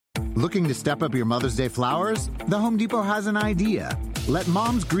Looking to step up your Mother's Day flowers? The Home Depot has an idea. Let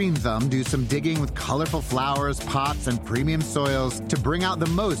Mom's Green Thumb do some digging with colorful flowers, pots, and premium soils to bring out the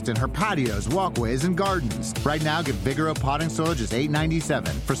most in her patios, walkways, and gardens. Right now, get Vigoro potting soil just $8.97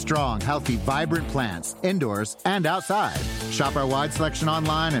 for strong, healthy, vibrant plants, indoors and outside. Shop our wide selection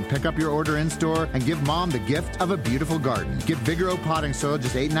online and pick up your order in-store and give Mom the gift of a beautiful garden. Get Vigoro potting soil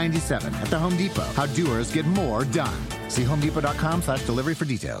just $8.97 at the Home Depot. How doers get more done. See homedepot.com/delivery for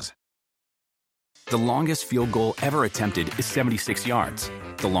details. The longest field goal ever attempted is 76 yards.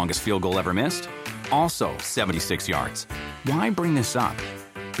 The longest field goal ever missed? Also 76 yards. Why bring this up?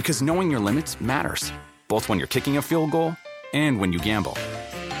 Because knowing your limits matters, both when you're kicking a field goal and when you gamble.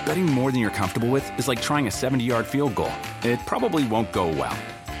 Betting more than you're comfortable with is like trying a 70-yard field goal. It probably won't go well.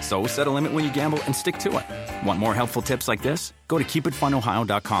 So set a limit when you gamble and stick to it. Want more helpful tips like this? Go to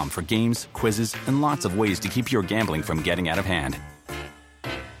keepitfunohio.com for games, quizzes, and lots of ways to keep your gambling from getting out of hand.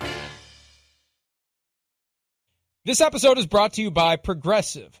 This episode is brought to you by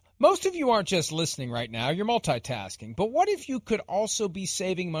Progressive. Most of you aren't just listening right now, you're multitasking. But what if you could also be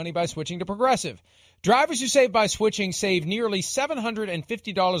saving money by switching to Progressive? Drivers who save by switching save nearly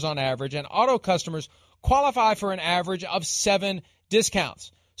 $750 on average, and auto customers qualify for an average of 7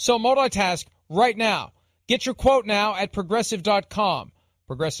 discounts. So multitask right now. Get your quote now at Progressive.com.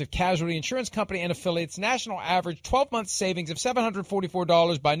 Progressive Casualty Insurance Company and affiliates national average 12-month savings of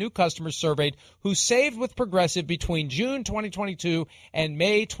 $744 by new customers surveyed who saved with Progressive between June 2022 and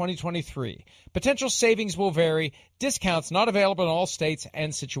May 2023. Potential savings will vary. Discounts not available in all states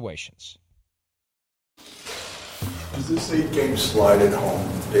and situations. Is this 8-game slide at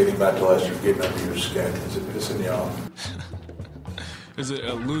home dating back to last year getting under your skin? Is it pissing you off?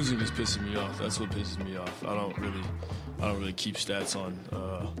 Losing is pissing me off. That's what pisses me off. I don't really keep stats on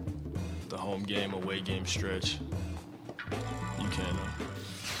the home game, away game stretch. You can.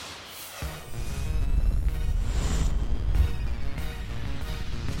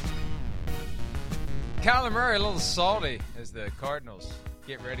 Kyler Murray a little salty as the Cardinals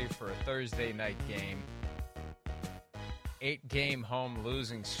get ready for a Thursday night game. 8-game home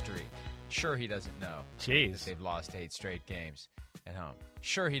losing streak. Sure he doesn't know. Jeez. They've lost 8 straight games at home.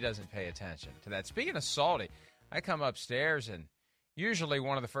 Sure he doesn't pay attention to that. Speaking of salty, I come upstairs and usually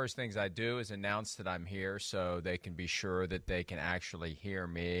one of the first things I do is announce that I'm here so they can be sure that they can actually hear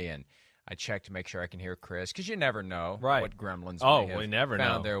me. And I check to make sure I can hear Chris because you never know what gremlins may have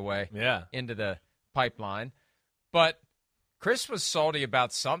found their way into the pipeline. But Chris was salty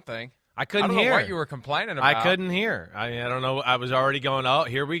about something. I couldn't hear. I don't know what you were complaining about. I couldn't hear. I don't know. I was already going, oh,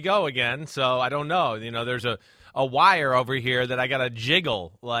 here we go again. So I don't know. You know, there's a wire over here that I got to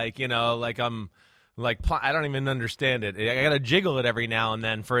jiggle. I don't even understand it. I got to jiggle it every now and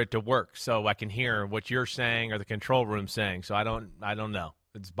then for it to work so I can hear what you're saying or the control room saying. So I don't know.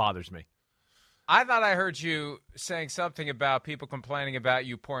 It bothers me. I thought I heard you saying something about people complaining about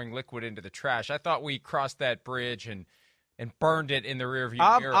you pouring liquid into the trash. I thought we crossed that bridge and burned it in the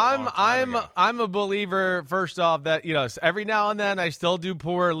rearview mirror. I'm a believer, first off, that every now and then I still do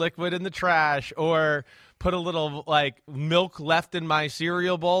pour liquid in the trash or put a little milk left in my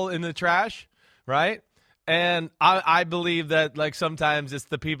cereal bowl in the trash, right? And I believe that sometimes it's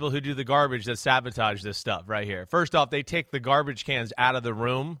the people who do the garbage that sabotage this stuff right here. First off, they take the garbage cans out of the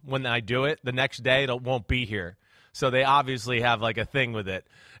room when I do it. The next day it won't be here. So they obviously have a thing with it.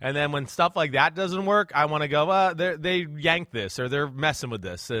 And then when stuff like that doesn't work, I want to go, they yanked this or they're messing with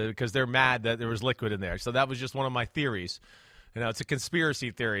this because they're mad that there was liquid in there. So that was just one of my theories. It's a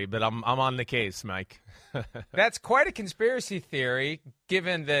conspiracy theory, but I'm on the case, Mike. That's quite a conspiracy theory,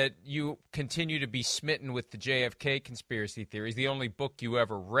 given that you continue to be smitten with the JFK conspiracy theories. The only book you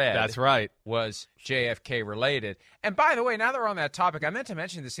ever read was JFK related. And by the way, now that we're on that topic, I meant to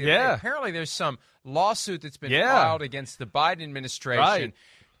mention this. Apparently there's some lawsuit that's been filed against the Biden administration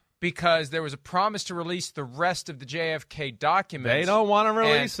because there was a promise to release the rest of the JFK documents. They don't want to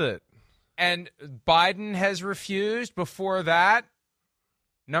release it. And Biden has refused. Before that,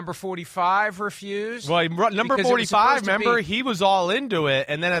 number 45 refused. Well, number 45, remember, he was all into it,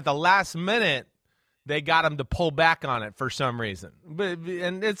 and then at the last minute, they got him to pull back on it for some reason.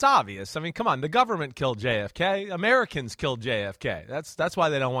 And it's obvious. I mean, come on, the government killed JFK. Americans killed JFK. That's why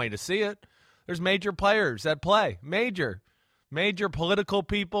they don't want you to see it. There's major players at play, major political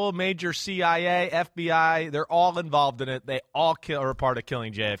people, major CIA, FBI, they're all involved in it. They all are a part of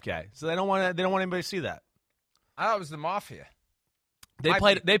killing JFK. So they don't want anybody to see that. I thought it was the mafia.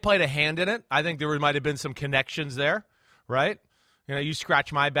 They played a hand in it. I think there might have been some connections there, right? You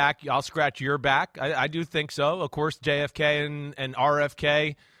scratch my back, I'll scratch your back. I do think so. Of course, JFK and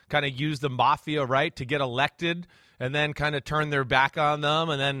RFK kind of used the mafia, right, to get elected and then kind of turned their back on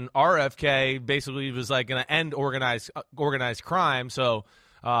them, and then RFK basically was like going to end organized crime. So,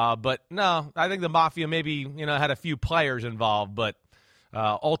 but no, I think the mafia maybe had a few players involved, but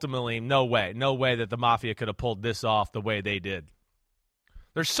ultimately, no way that the mafia could have pulled this off the way they did.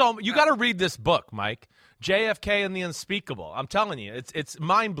 You got to read this book, Mike. JFK and the Unspeakable. I'm telling you, it's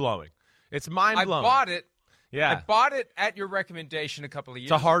mind blowing. It's mind blowing. I bought it. Yeah, I bought it at your recommendation a couple of years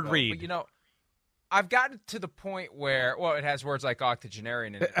ago. It's a hard read. But, I've gotten to the point where, it has words like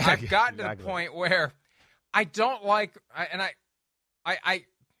octogenarian in it. I've gotten to the point where I don't like, and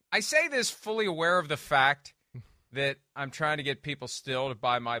I say this fully aware of the fact that I'm trying to get people still to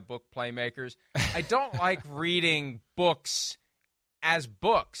buy my book, Playmakers. I don't like reading books as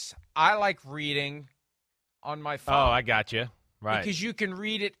books. I like reading on my phone. Oh, I got you. Right. Because you can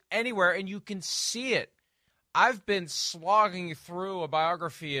read it anywhere and you can see it. I've been slogging through a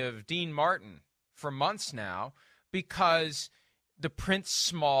biography of Dean Martin for months now because the print's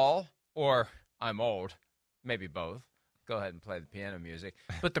small, or I'm old, maybe both. Go ahead and play the piano music.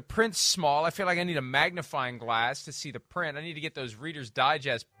 But the print's small. I feel like I need a magnifying glass to see the print. I need to get those Reader's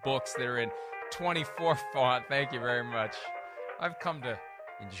Digest books that are in 24 font. Thank you very much. I've come to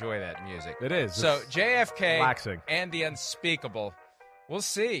enjoy that music. It is. So JFK relaxing. And the Unspeakable. We'll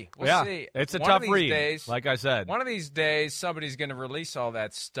see. We'll see. It's a tough read, like I said. One of these days, somebody's going to release all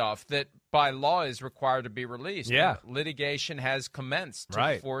that stuff that by law is required to be released. Yeah. And litigation has commenced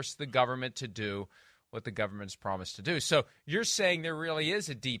to force the government to do what the government's promised to do. So you're saying there really is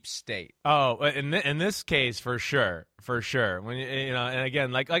a deep state. Oh, in this case, for sure. When and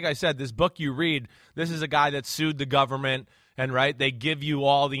again, like I said, this book you read, this is a guy that sued the government. And, they give you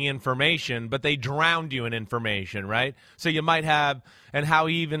all the information, but they drowned you in information, right? So you might have, and how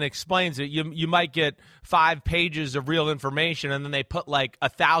he even explains it, you might get 5 pages of real information, and then they put,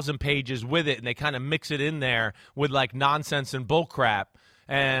 1,000 pages with it, and they kind of mix it in there with, nonsense and bullcrap,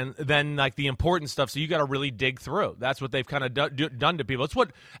 and then, the important stuff. So you got to really dig through. That's what they've kind of done to people. It's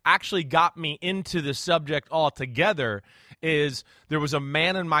what actually got me into the subject altogether is there was a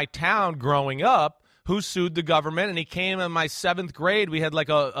man in my town growing up who sued the government, and he came in my 7th grade. We had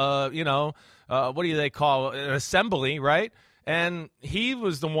what do they call an assembly, right? And he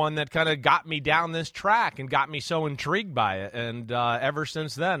was the one that kind of got me down this track and got me so intrigued by it. And ever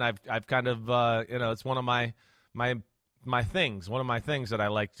since then, I've kind of it's one of my things, one of my things that I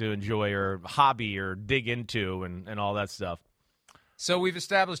like to enjoy or hobby or dig into and all that stuff. So we've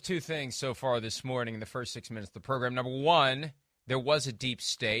established 2 things so far this morning in the first 6 minutes of the program. Number one, there was a deep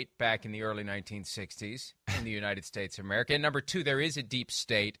state back in the early 1960s in the United States of America. And number 2, there is a deep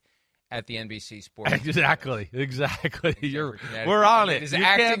state at the NBC Sports. Exactly. We're on it. It is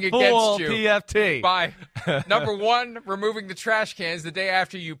acting against you PFT by number 1, removing the trash cans the day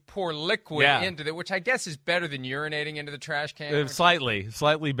after you pour liquid into it, which I guess is better than urinating into the trash can.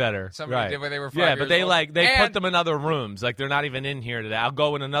 Slightly better. Somebody did when they were 5 years but they put them in other rooms. They're not even in here today. I'll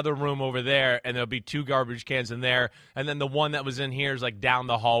go in another room over there, and there'll be 2 garbage cans in there, and then the one that was in here is down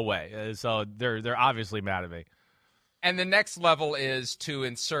the hallway. So they're obviously mad at me. And the next level is to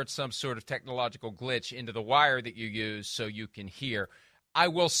insert some sort of technological glitch into the wire that you use so you can hear. I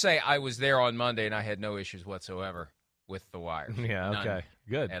will say I was there on Monday, and I had no issues whatsoever with the wires. Yeah, okay. None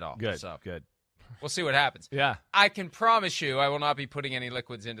Good. at all. Good, so good. We'll see what happens. Yeah. I can promise you I will not be putting any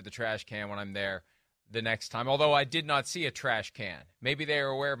liquids into the trash can when I'm there the next time, although I did not see a trash can. Maybe they are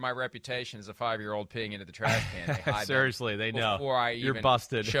aware of my reputation as a 5-year-old peeing into the trash can. They hide Seriously, they know. Before I You're even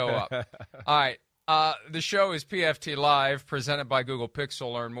busted. show up. All right. The show is PFT Live, presented by Google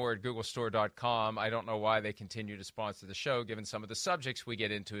Pixel. Learn more at googlestore.com. I don't know why they continue to sponsor the show, given some of the subjects we get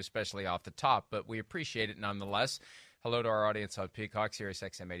into, especially off the top, but we appreciate it nonetheless. Hello to our audience on Peacock, Sirius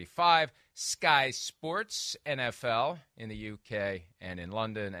XM 85, Sky Sports, NFL in the UK and in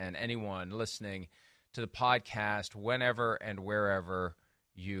London, and anyone listening to the podcast whenever and wherever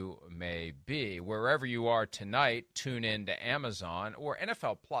you may be. Wherever you are tonight, tune in to Amazon or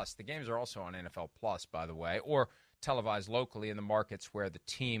NFL Plus. The games are also on NFL Plus, by the way, or televised locally in the markets where the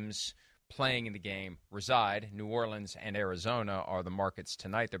teams playing in the game reside. New Orleans and Arizona are the markets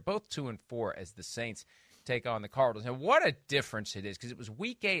tonight. They're both 2-4 as the Saints take on the Cardinals. And what a difference it is, because it was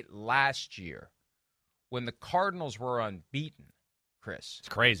Week 8 last year when the Cardinals were unbeaten. Chris. It's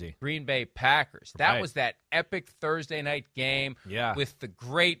crazy. Green Bay Packers. That was that epic Thursday night game with the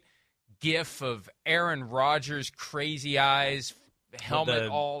great gif of Aaron Rodgers' crazy eyes, helmet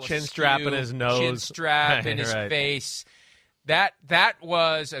all chin strap in his nose. Chin strap in his face. That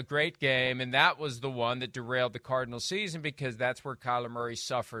was a great game, and that was the one that derailed the Cardinals season because that's where Kyler Murray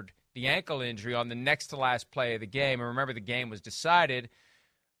suffered the ankle injury on the next to last play of the game. And remember, the game was decided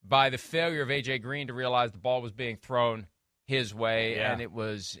by the failure of A.J. Green to realize the ball was being thrown his way, Yeah. and it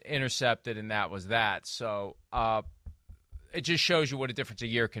was intercepted, and that was that. So it just shows you what a difference a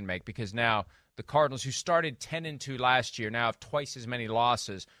year can make, because now the Cardinals, who started 10-2 last year, now have twice as many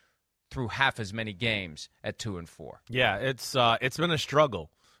losses through half as many games at 2-4. Yeah, it's been a struggle.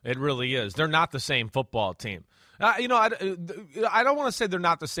 It really is. They're not the same football team. I don't want to say they're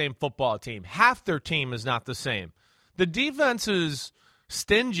not the same football team. Half their team is not the same. The defense is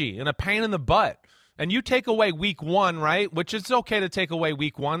stingy and a pain in the butt. And you take away week 1, right, which it's okay to take away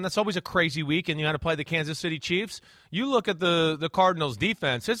week 1. That's always a crazy week, and you got to play the Kansas City Chiefs. You look at the Cardinals'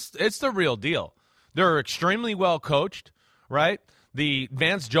 defense, it's the real deal. They're extremely well coached, right? The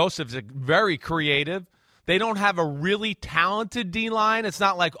Vance Joseph's very creative. They don't have a really talented D-line. It's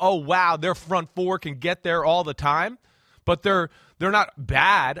not like, oh, wow, their front four can get there all the time. But they're not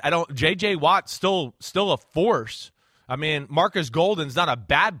bad. J.J. Watt's still a force. I mean, Marcus Golden's not a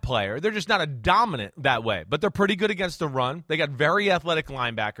bad player. They're just not a dominant that way. But they're pretty good against the run. They got very athletic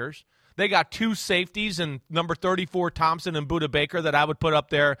linebackers. They got 2 safeties and number 34 Thompson and Budda Baker that I would put up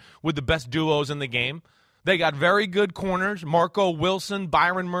there with the best duos in the game. They got very good corners, Marco Wilson,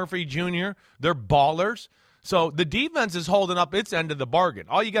 Byron Murphy Jr. They're ballers. So the defense is holding up its end of the bargain.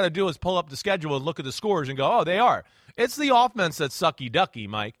 All you got to do is pull up the schedule and look at the scores and go, oh, they are. It's the offense that's sucky-ducky,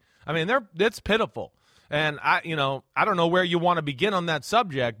 Mike. I mean, it's pitiful. And I don't know where you want to begin on that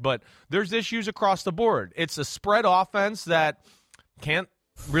subject, but there's issues across the board. It's a spread offense that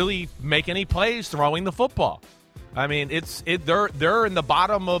really make any plays throwing the football. I mean, they're in the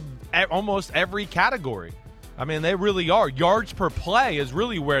bottom of almost every category. I mean, they really are. Yards per play is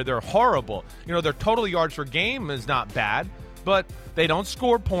really where they're horrible. Their total yards per game is not bad, but they don't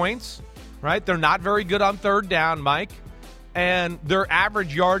score points, right? They're not very good on third down, Mike. And their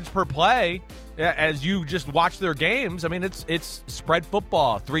average yards per play, as you just watch their games, I mean, it's spread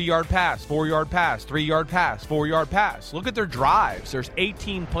football, 3-yard pass, 4-yard pass, 3-yard pass, 4-yard pass. Look at their drives. There's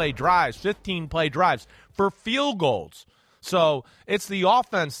 18-play drives, 15-play drives for field goals. So it's the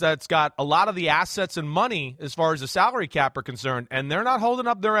offense that's got a lot of the assets and money as far as the salary cap are concerned, and they're not holding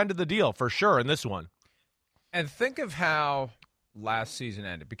up their end of the deal for sure in this one. And think of how last season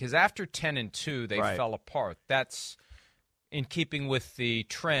ended, because after 10-2, they fell apart. That's in keeping with the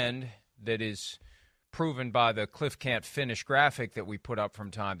trend that is proven by the Cliff Can't Finish graphic that we put up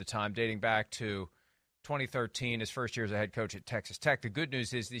from time to time, dating back to 2013, his first year as a head coach at Texas Tech. The good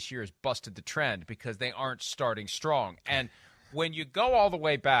news is this year has busted the trend because they aren't starting strong. And when you go all the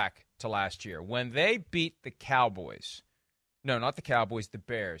way back to last year, when they beat the Cowboys, no, not the Cowboys, the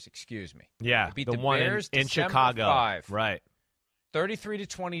Bears, excuse me. Yeah, they beat the one Bears in Chicago. 5, right.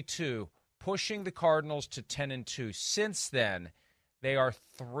 33-22, pushing the Cardinals to 10-2. Since then, they are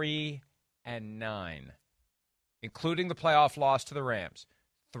 3-9, including the playoff loss to the Rams.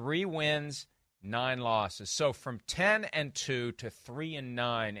 3 wins, 9 losses. So from 10-2 to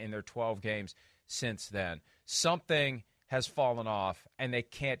 3-9 in their 12 games since then. Something has fallen off, and they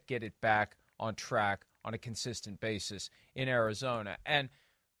can't get it back on track on a consistent basis in Arizona. And,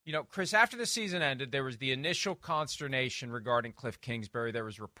 Chris, after the season ended, there was the initial consternation regarding Cliff Kingsbury. There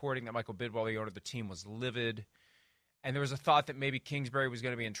was reporting that Michael Bidwell, the owner of the team, was livid. And there was a thought that maybe Kingsbury was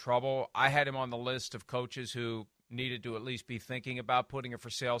going to be in trouble. I had him on the list of coaches who needed to at least be thinking about putting a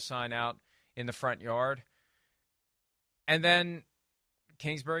for sale sign out in the front yard. And then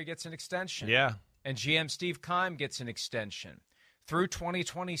Kingsbury gets an extension. Yeah. And GM Steve Keim gets an extension through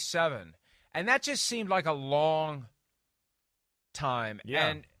 2027. And that just seemed like a long time. Yeah.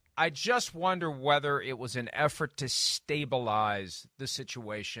 And I just wonder whether it was an effort to stabilize the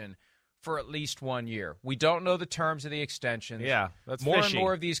situation for at least 1 year. We don't know the terms of the extensions. Yeah, that's more fishy. and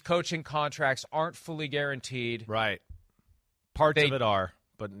more of these coaching contracts aren't fully guaranteed. Right. Parts of it are,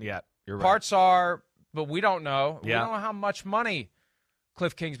 but yeah, you're right. Parts are, but we don't know. Yeah. We don't know how much money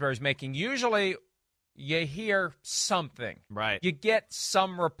Cliff Kingsbury is making. Usually you hear something. Right. You get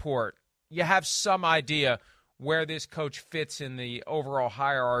some report. You have some idea where this coach fits in the overall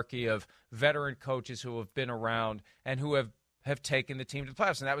hierarchy of veteran coaches who have been around and who have taken the team to the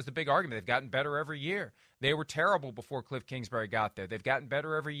playoffs. And that was the big argument. They've gotten better every year. They were terrible before Cliff Kingsbury got there. They've gotten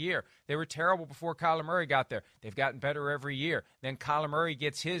better every year. They were terrible before Kyler Murray got there. They've gotten better every year. Then Kyler Murray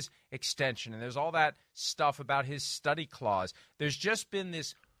gets his extension, and there's all that stuff about his study clause. There's just been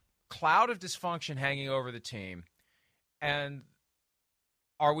this cloud of dysfunction hanging over the team, and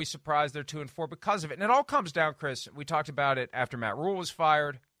are we surprised they're 2-4 because of it? And it all comes down, Chris, we talked about it after Matt Rule was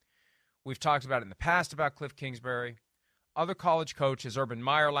fired. We've talked about it in the past about Cliff Kingsbury. Other college coaches, Urban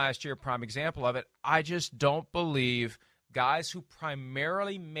Meyer last year, prime example of it. I just don't believe guys who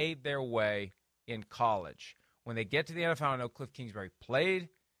primarily made their way in college, when they get to the NFL, I know Cliff Kingsbury played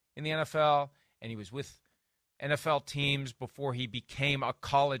in the NFL, and he was with NFL teams before he became a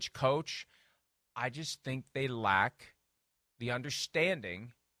college coach. I just think they lack the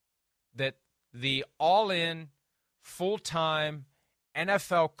understanding that the all-in, full-time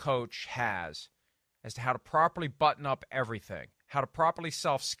NFL coach has as to how to properly button up everything, how to properly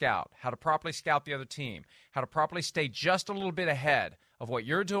self-scout, how to properly scout the other team, how to properly stay just a little bit ahead of what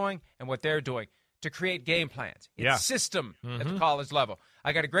you're doing and what they're doing to create game plans. It's system at the college level.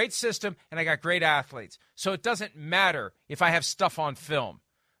 I got a great system, and I got great athletes. So it doesn't matter if I have stuff on film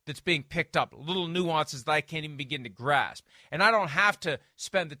that's being picked up, little nuances that I can't even begin to grasp. And I don't have to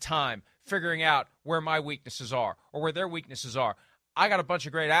spend the time figuring out where my weaknesses are or where their weaknesses are. I got a bunch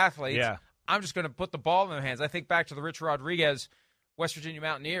of great athletes. Yeah. I'm just going to put the ball in their hands. I think back to the Rich Rodriguez West Virginia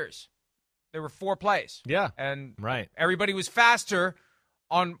Mountaineers. There were 4 plays. Yeah. And right. Everybody was faster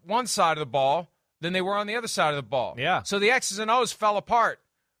on one side of the ball than they were on the other side of the ball. Yeah. So the X's and O's fell apart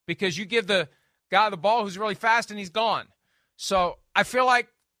because you give the guy the ball who's really fast and he's gone. So I feel like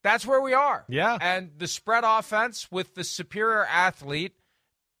that's where we are. Yeah. And the spread offense with the superior athlete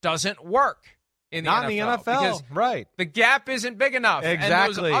doesn't work in the Not NFL. in the NFL, because right. the gap isn't big enough.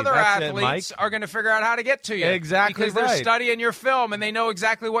 Exactly. And those other That's it, athletes Mike. are going to figure out how to get to you. Exactly Because they're right. studying your film and they know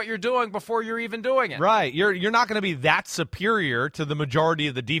exactly what you're doing before you're even doing it. Right. You're not going to be that superior to the majority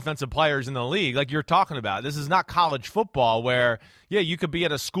of the defensive players in the league like you're talking about. This is not college football where, yeah, you could be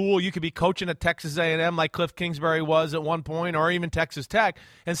at a school, you could be coaching at Texas A&M like Cliff Kingsbury was at one point, or even Texas Tech,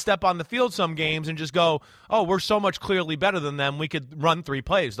 and step on the field some games and just go, oh, we're so much clearly better than them, we could run 3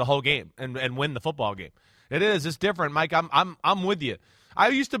 plays the whole game and win the football game. It's different, Mike. I'm with you. I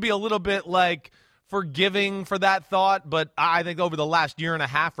used to be a little bit like forgiving for that thought, but I think over the last year and a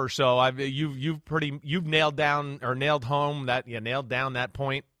half or so, you've nailed down that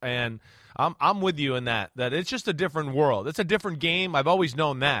point, and I'm with you in that it's just a different world. It's a different game. I've always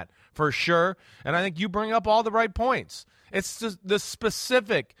known that for sure, and I think you bring up all the right points. It's just the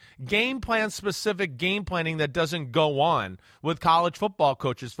specific game planning that doesn't go on with college football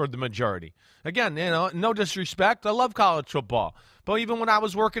coaches for the majority. Again, no disrespect. I love college football. But even when I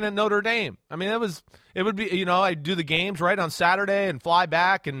was working at Notre Dame, I mean, it would be, I'd do the games right on Saturday and fly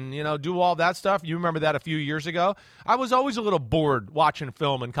back and, do all that stuff. You remember that a few years ago. I was always a little bored watching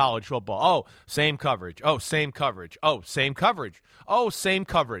film in college football. Oh, same coverage. Oh, same coverage. Oh, same coverage. Oh, same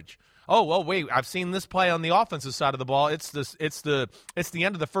coverage. Oh, wait, I've seen this play on the offensive side of the ball. It's the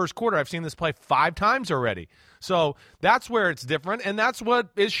end of the first quarter. I've seen this play 5 times already. So that's where it's different, and that's what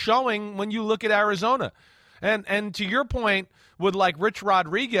is showing when you look at Arizona. And to your point, with like Rich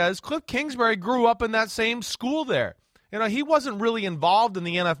Rodriguez, Cliff Kingsbury grew up in that same school there. He wasn't really involved in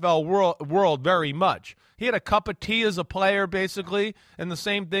the NFL world very much. He had a cup of tea as a player, basically, and the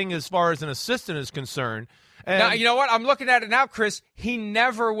same thing as far as an assistant is concerned. And now, you know what? I'm looking at it now, Chris. He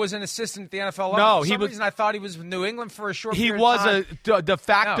never was an assistant at the NFL level. No, for some reason, I thought he was with New England for a short period of time. He was a de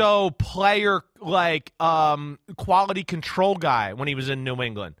facto player, quality control guy when he was in New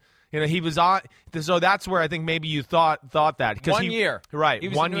England. He was on. So that's where I think maybe you thought that. 1 year. Right, he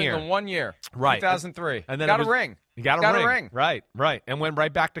was 1 in New year. England 1 year. Right. 2003. And then got a ring. He got a ring. Right. And went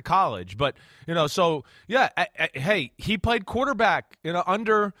right back to college. But, so, yeah, hey, he played quarterback,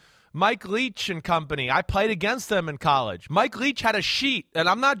 under Mike Leach and company. I played against them in college. Mike Leach had a sheet, and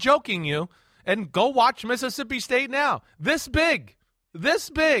I'm not joking you, and go watch Mississippi State now. This big,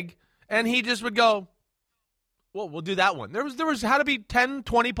 and he just would go, well, we'll do that one. There was had to be 10,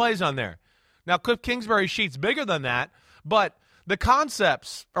 20 plays on there. Now, Cliff Kingsbury's sheet's bigger than that, but the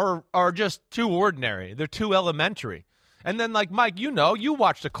concepts are just too ordinary. They're too elementary. And then, like, Mike, you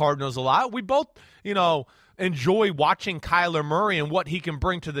watch the Cardinals a lot. We both, enjoy watching Kyler Murray and what he can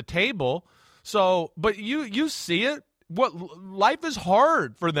bring to the table. So, but you see it. What life is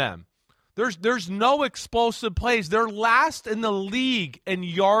hard for them. There's no explosive plays. They're last in the league in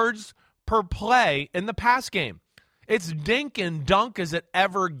yards per play in the pass game. It's dink and dunk as it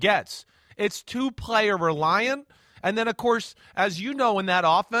ever gets. It's 2-player reliant. And then, of course, as you know, in that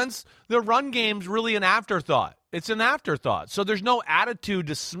offense, the run game's really an afterthought. It's an afterthought. So there's no attitude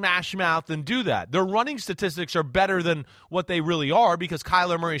to smash mouth and do that. Their running statistics are better than what they really are because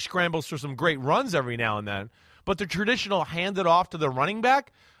Kyler Murray scrambles for some great runs every now and then. But the traditional hand it off to the running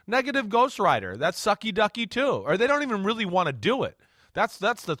back, negative Ghost Rider. That's sucky ducky too. Or they don't even really want to do it. That's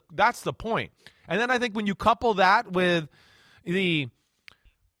the point. And then I think when you couple that with the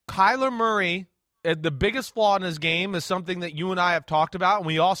Kyler Murray, the biggest flaw in his game is something that you and I have talked about, and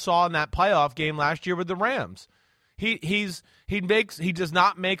we all saw in that playoff game last year with the Rams. He does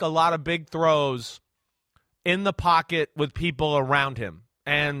not make a lot of big throws in the pocket with people around him,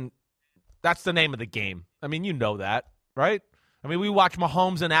 and that's the name of the game. I mean, you know that, right? I mean, we watched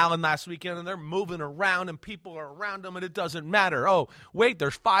Mahomes and Allen last weekend, and they're moving around, and people are around them, and it doesn't matter. Oh, wait,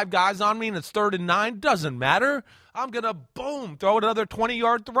 there's 5 guys on me, and it's 3rd and 9. Doesn't matter. I'm going to, boom, throw another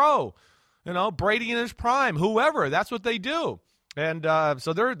 20-yard throw. You know, Brady in his prime, whoever. That's what they do. And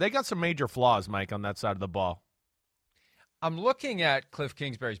so they got some major flaws, Mike, on that side of the ball. I'm looking at Cliff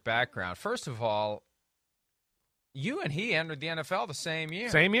Kingsbury's background. First of all, you and he entered the NFL the same year.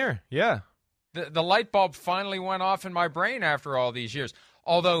 Same year, yeah. The light bulb finally went off in my brain after all these years.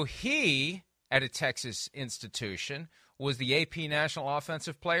 Although he, at a Texas institution, was the AP National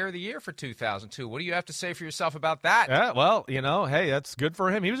Offensive Player of the Year for 2002. What do you have to say for yourself about that? Yeah, well, you know, hey, that's good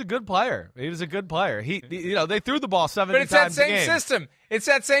for him. He was a good player. They threw the ball 70 times a game. But it's that same system. It's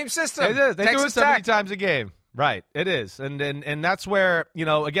that same system. It is. They threw it 70 times a game. Right, it is. And that's where, you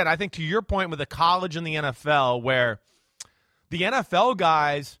know, again, I think to your point with the college and the NFL, where the NFL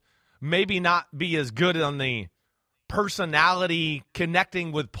guys maybe not be as good on the personality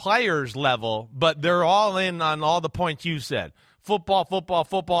connecting with players level, but they're all in on all the points you said. Football, football,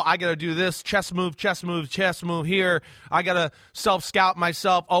 football. I got to do this. Chess move, chess move, chess move here. I got to self-scout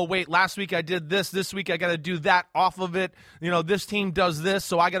myself. Oh, wait, last week I did this. This week I got to do that off of it. You know, this team does this,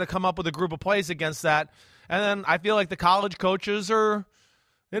 so I got to come up with a group of plays against that. And then I feel like the college coaches are,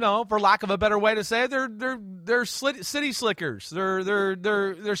 you know, for lack of a better way to say it, they're city slickers.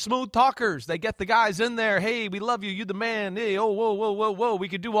 They're smooth talkers. They get the guys in there. Hey, we love you. You the man. Hey, oh, whoa, whoa, whoa, whoa. We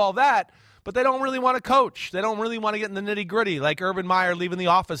could do all that. But they don't really want to coach. They don't really want to get in the nitty-gritty, like Urban Meyer leaving the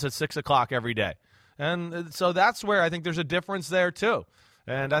office at 6 o'clock every day. And so that's where I think there's a difference there, too.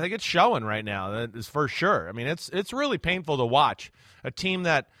 And I think it's showing right now, that is for sure. I mean, it's really painful to watch a team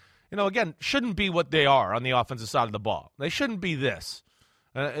that, you know, again, shouldn't be what they are on the offensive side of the ball. They shouldn't be this.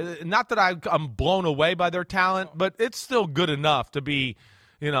 Not that I'm blown away by their talent, but it's still good enough to be,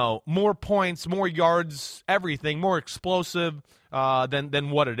 you know, more points, more yards, everything, more explosive than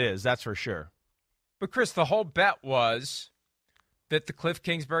what it is. That's for sure. But, Chris, the whole bet was that the Cliff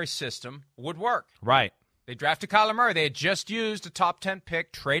Kingsbury system would work. Right. They drafted Kyler Murray. They had just used a top 10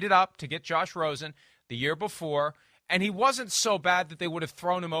 pick, traded up to get Josh Rosen the year before, and he wasn't so bad that they would have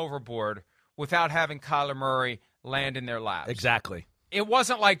thrown him overboard without having Kyler Murray land in their laps. Exactly. It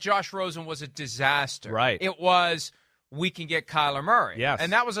wasn't like Josh Rosen was a disaster. Right. It was, we can get Kyler Murray. Yes.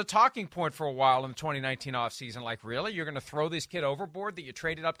 And that was a talking point for a while in the 2019 offseason. Like, really? You're going to throw this kid overboard that you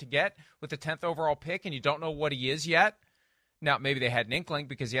traded up to get with the 10th overall pick and you don't know what he is yet? Now, maybe they had an inkling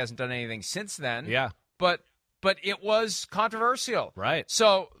because he hasn't done anything since then. Yeah. But it was controversial. Right.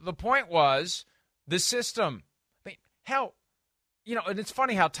 So the point was the system. I mean, hell, you know, and it's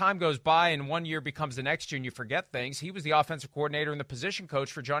funny how time goes by and 1 year becomes the next year and you forget things. He was the offensive coordinator and the position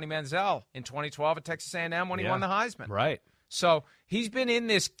coach for Johnny Manziel in 2012 at Texas A&M when he won the Heisman. Right. So he's been in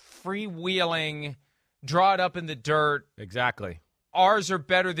this freewheeling, draw it up in the dirt. Exactly. Ours are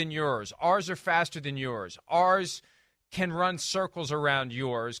better than yours. Ours are faster than yours. Ours can run circles around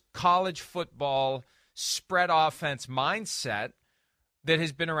yours. College football spread offense mindset that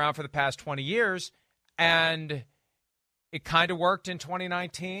has been around for the past 20 years. And it kind of worked in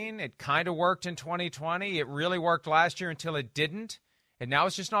 2019. It kind of worked in 2020. It really worked last year until it didn't. And now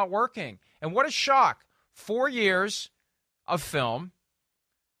it's just not working. And what a shock. 4 years of film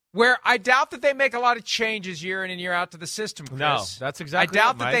where I doubt that they make a lot of changes year in and year out to the system, Chris. No, that's exactly I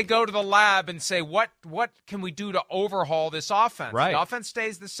doubt it, that Mike. they go to the lab and say, what can we do to overhaul this offense? Right. The offense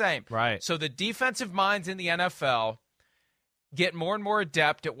stays the same. Right. So the defensive minds in the NFL get more and more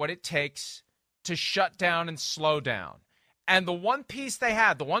adept at what it takes to shut down and slow down. And the one piece they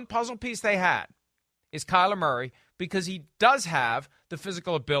had, the one puzzle piece they had, is Kyler Murray, because he does have the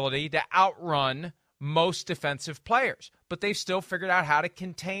physical ability to outrun most defensive players. But they've still figured out how to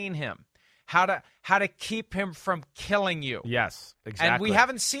contain him, how to keep him from killing you. Yes, exactly. And we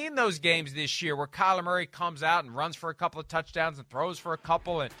haven't seen those games this year where Kyler Murray comes out and runs for a couple of touchdowns and throws for a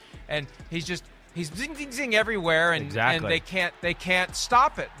couple, and he's zing, zing, zing everywhere, and they can't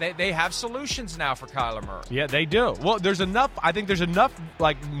stop it. They have solutions now for Kyler Murray. Yeah, they do. Well, I think there's enough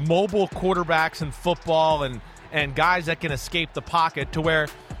like mobile quarterbacks in football and guys that can escape the pocket to where,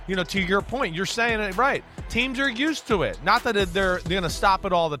 you know, to your point, you're saying it right. Teams are used to it. Not that they're going to stop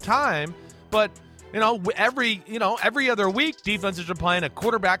it all the time, but every other week, defenses are playing a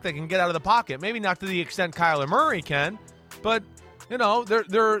quarterback that can get out of the pocket. Maybe not to the extent Kyler Murray can, but you know,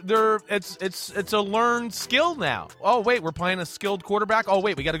 it's a learned skill now. Oh wait, we're playing a skilled quarterback. Oh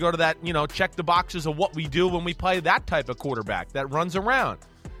wait, we got to go to that, you know, check the boxes of what we do when we play that type of quarterback that runs around.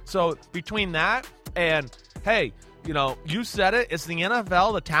 So between that and hey, you know, you said it, it's the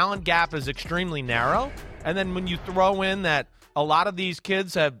NFL. The talent gap is extremely narrow. And then when you throw in that a lot of these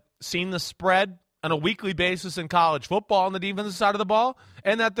kids have seen the spread on a weekly basis in college football on the defensive side of the ball,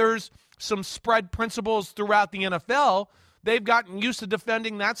 and that there's some spread principles throughout the NFL. They've gotten used to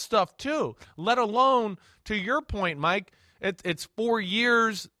defending that stuff too, let alone, to your point, Mike, it's 4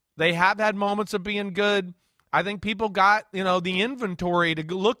 years. They have had moments of being good. I think people got, the inventory to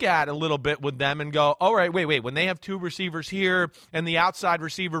look at a little bit with them and go, all right, wait. When they have two receivers here and the outside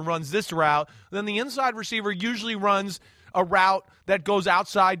receiver runs this route, then the inside receiver usually runs a route that goes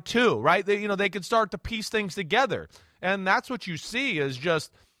outside too, right? They can start to piece things together. And that's what you see is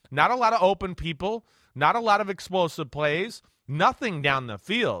just not a lot of open people, not a lot of explosive plays, nothing down the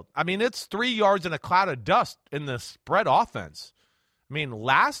field. I mean, it's 3 yards in a cloud of dust in the spread offense. I mean,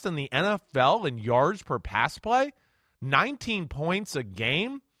 last in the NFL in yards per pass play, 19 points a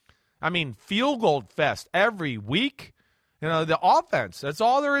game. I mean, field goal fest every week. The offense, that's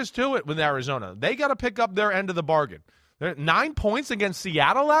all there is to it with Arizona. They got to pick up their end of the bargain. 9 points against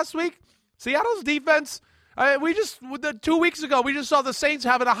Seattle last week. Seattle's defense, 2 weeks ago, we just saw the Saints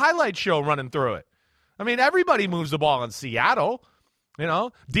having a highlight show running through it. I mean, everybody moves the ball in Seattle.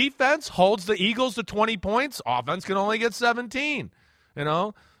 Defense holds the Eagles to 20 points. Offense can only get 17.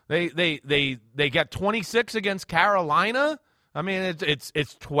 They get 26 against Carolina. I mean,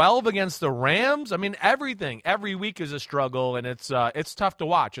 it's 12 against the Rams. I mean, everything every week is a struggle, and it's tough to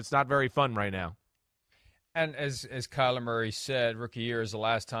watch. It's not very fun right now. And as Kyler Murray said, rookie year is the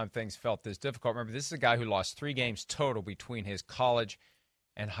last time things felt this difficult. Remember, this is a guy who lost 3 games total between his college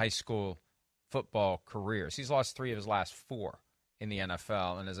and high school football careers. He's lost 3 of his last 4 in the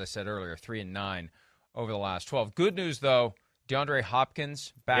NFL, and as I said earlier, 3-9 over the last 12. Good news, though. DeAndre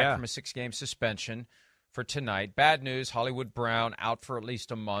Hopkins back from a 6-game suspension for tonight. Bad news, Hollywood Brown out for at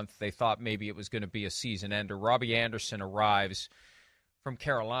least a month. They thought maybe it was going to be a season ender. Robbie Anderson arrives from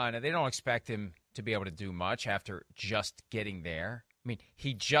Carolina. They don't expect him to be able to do much after just getting there. I mean,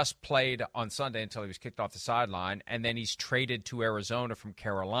 he just played on Sunday until he was kicked off the sideline, and then he's traded to Arizona from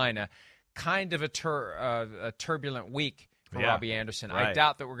Carolina. Kind of a turbulent week for Robbie Anderson. Right. I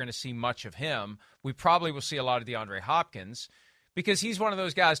doubt that we're going to see much of him. We probably will see a lot of DeAndre Hopkins because he's one of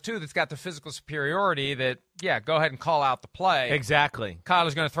those guys, too, that's got the physical superiority that, go ahead and call out the play. Exactly.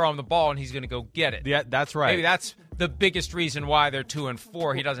 Kyler's going to throw him the ball, and he's going to go get it. Yeah, that's right. Maybe that's the biggest reason why they're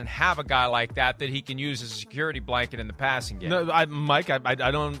 2-4. He doesn't have a guy like that he can use as a security blanket in the passing game. No, Mike, I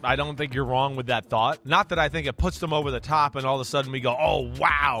don't think you're wrong with that thought. Not that I think it puts them over the top and all of a sudden we go, oh,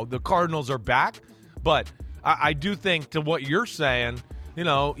 wow, the Cardinals are back. But I do think to what you're saying,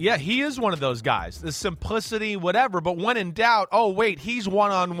 he is one of those guys. The simplicity, whatever, but when in doubt, oh, wait, he's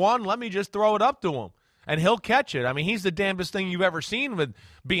one-on-one, let me just throw it up to him. And he'll catch it. I mean, he's the damnedest thing you've ever seen with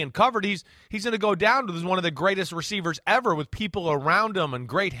being covered. He's going to go down to one of the greatest receivers ever with people around him and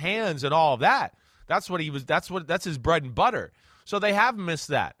great hands and all of that. That's his bread and butter. So they have missed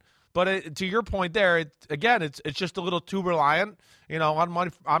that. But to your point there, it's just a little too reliant,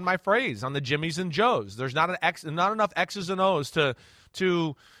 on my phrase, on the Jimmies and Joes. There's not enough X's and O's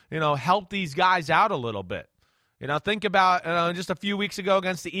to help these guys out a little bit. Think about just a few weeks ago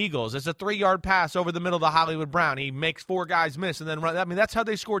against the Eagles. It's a 3-yard pass over the middle of Hollywood Brown. He makes 4 guys miss and then run. I mean, that's how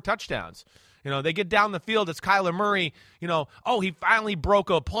they score touchdowns. They get down the field. It's Kyler Murray. He finally broke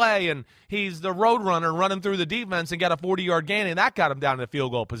a play, and he's the road runner running through the defense and got a 40-yard gain, and that got him down to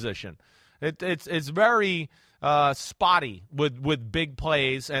field goal position. It's very spotty with big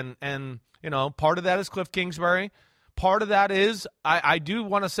plays, and part of that is Cliff Kingsbury. Part of that is I do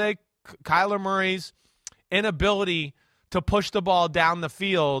want to say Kyler Murray's inability to push the ball down the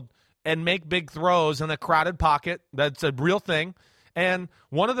field and make big throws in a crowded pocket. That's a real thing. And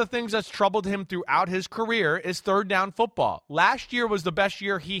one of the things that's troubled him throughout his career is third down football. Last year was the best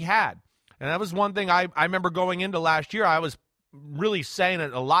year he had. And that was one thing I remember going into last year. I was really saying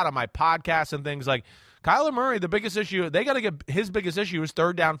it a lot on my podcasts and things like, Kyler Murray, the biggest issue, they got to get his biggest issue is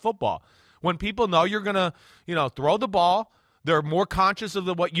third down football. When people know you're going to, throw the ball, they're more conscious of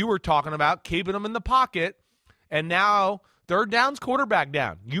what you were talking about, keeping them in the pocket. And now third down's quarterback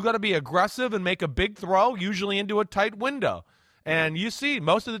down. You got to be aggressive and make a big throw, usually into a tight window. And you see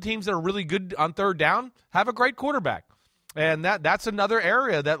most of the teams that are really good on third down have a great quarterback. And that's another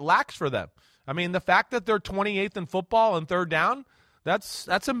area that lacks for them. I mean, the fact that they're 28th in football on third down,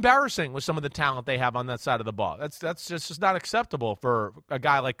 that's embarrassing with some of the talent they have on that side of the ball. That's just not acceptable for a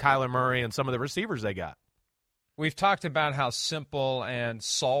guy like Kyler Murray and some of the receivers they got. We've talked about how simple and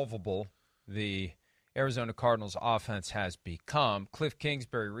solvable the Arizona Cardinals offense has become. Cliff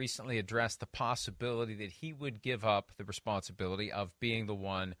Kingsbury recently addressed the possibility that he would give up the responsibility of being the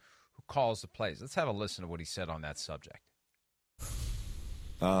one who calls the plays. Let's have a listen to what he said on that subject.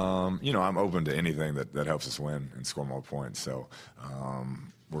 I'm open to anything that helps us win and score more points. So,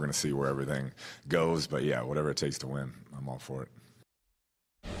 we're going to see where everything goes. But, yeah, whatever it takes to win, I'm all for it.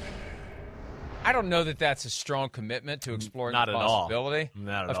 I don't know that that's a strong commitment to exploring the possibility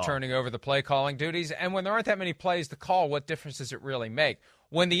of turning over the play calling duties. And when there aren't that many plays to call, what difference does it really make?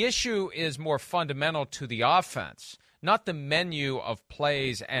 When the issue is more fundamental to the offense, not the menu of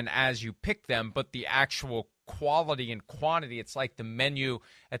plays and as you pick them, but the actual quality and quantity. It's like the menu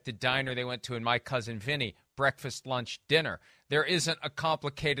at the diner they went to in My Cousin Vinny, breakfast, lunch, dinner. There isn't a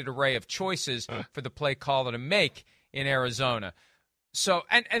complicated array of choices for the play caller to make in Arizona. So,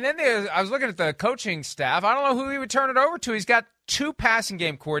 and then I was looking at the coaching staff. I don't know who he would turn it over to. He's got 2 passing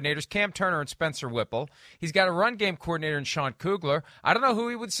game coordinators, Cam Turner and Spencer Whipple. He's got a run game coordinator in Sean Kugler. I don't know who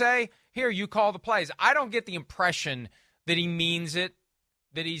he would say, here, you call the plays. I don't get the impression that he means it,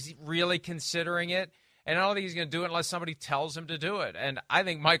 that he's really considering it. And I don't think he's going to do it unless somebody tells him to do it. And I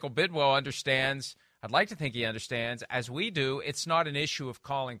think Michael Bidwell understands, I'd like to think he understands, as we do, it's not an issue of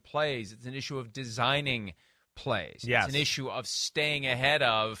calling plays. It's an issue of designing plays. Yes. It's an issue of staying ahead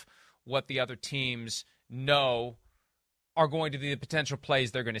of what the other teams know are going to be the potential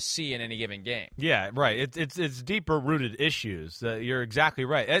plays they're going to see in any given game. Yeah, right. It's deeper rooted issues. You're exactly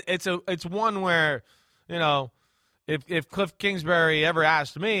right. It's one where, you know, if Cliff Kingsbury ever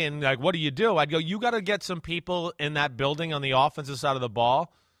asked me and like, what do you do? I'd go, you got to get some people in that building on the offensive side of the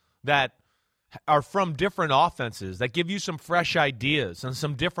ball that are from different offenses, that give you some fresh ideas and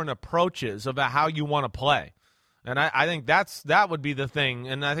some different approaches about how you want to play. And I think that would be the thing,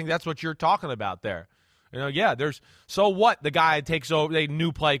 and I think that's what you're talking about there. You know, yeah, so what? The guy takes over, a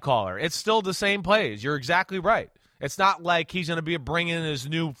new play caller. It's still the same plays. You're exactly right. It's not like he's going to be bringing in his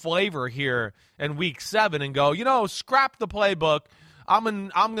new flavor here in week 7 and go, you know, scrap the playbook. I'm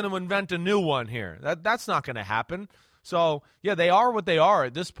going to invent a new one here. That's not going to happen. So, yeah, they are what they are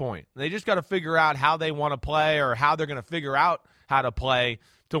at this point. They just got to figure out how they want to play or how they're going to figure out how to play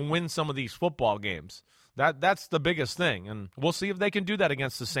to win some of these football games. That's the biggest thing, and we'll see if they can do that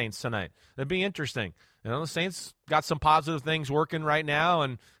against the Saints tonight. It'd be interesting. You know, the Saints got some positive things working right now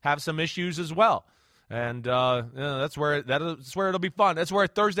and have some issues as well. And you know, that's where it'll be fun. That's where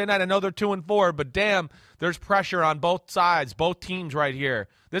Thursday night, I know they're 2-4, but damn, there's pressure on both sides, both teams right here.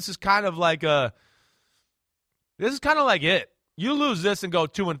 This is kind of like it. You lose this and go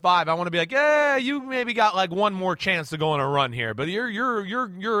 2-5. I want to be like, yeah, you maybe got like one more chance to go on a run here, but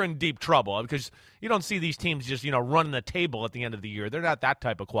you're in deep trouble because you don't see these teams just, you know, running the table at the end of the year. They're not that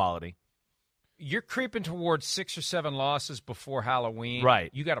type of quality. You're creeping towards 6 or 7 losses before Halloween.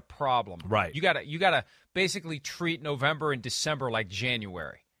 Right. You got a problem. Right. You got to basically treat November and December like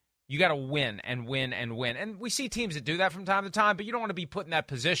January. You got to win and win and win. And we see teams that do that from time to time, but you don't want to be put in that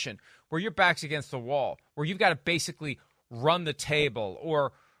position where your back's against the wall, where you've got to basically run the table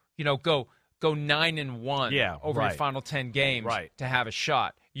or, you know, go 9-1 over your final 10 games to have a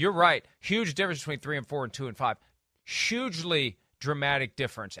shot. You're right. Huge difference between 3-4 and 2-5. Hugely dramatic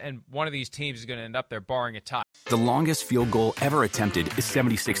difference. And one of these teams is going to end up there barring a tie. The longest field goal ever attempted is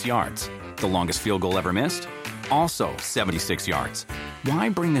 76 yards. The longest field goal ever missed? Also 76 yards. Why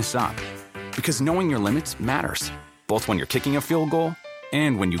bring this up? Because knowing your limits matters, both when you're kicking a field goal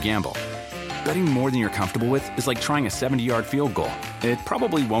and when you gamble. Betting more than you're comfortable with is like trying a 70-yard field goal. It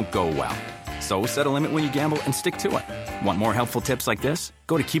probably won't go well. So set a limit when you gamble and stick to it. Want more helpful tips like this?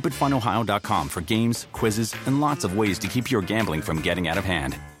 Go to keepitfunohio.com for games, quizzes, and lots of ways to keep your gambling from getting out of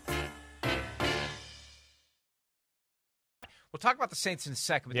hand. We'll talk about the Saints in a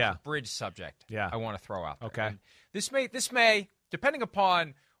second, but there's a bridge subject I want to throw out there. Okay. And this may, depending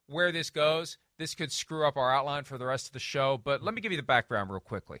upon where this goes, this could screw up our outline for the rest of the show, but let me give you the background real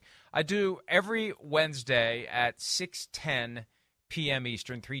quickly. I do every Wednesday at 6:10 p.m.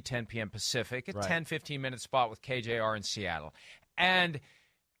 Eastern, 3:10 p.m. Pacific, a 10, 15-minute spot with KJR in Seattle. And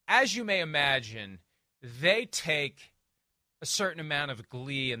as you may imagine, they take a certain amount of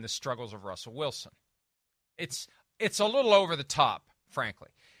glee in the struggles of Russell Wilson. It's a little over the top, frankly.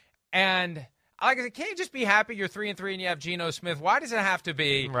 And like I said, can't you just be happy you're 3-3 and you have Geno Smith? Why does it have to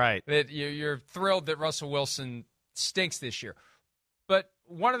be that you're thrilled that Russell Wilson stinks this year? But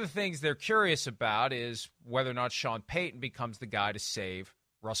one of the things they're curious about is whether or not Sean Payton becomes the guy to save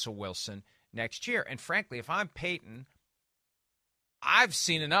Russell Wilson next year. And frankly, if I'm Payton, I've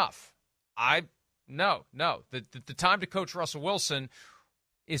seen enough. No. The time to coach Russell Wilson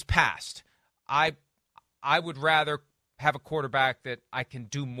is past. I would rather have a quarterback that I can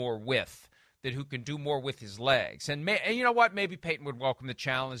do more with, who can do more with his legs. And you know what? Maybe Peyton would welcome the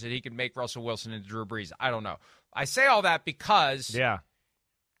challenge that he could make Russell Wilson into Drew Brees. I don't know. I say all that because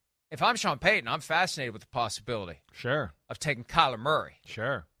if I'm Sean Payton, I'm fascinated with the possibility of taking Kyler Murray.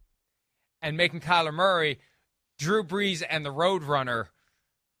 And making Kyler Murray Drew Brees and the Roadrunner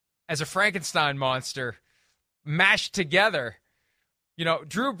as a Frankenstein monster mashed together. You know,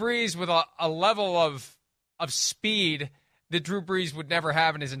 Drew Brees with a level of speed that Drew Brees would never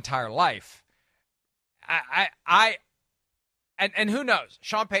have in his entire life. And who knows?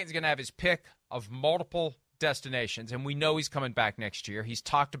 Sean Payton's going to have his pick of multiple destinations, and we know he's coming back next year. He's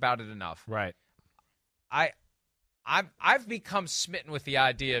talked about it enough. Right. I've become smitten with the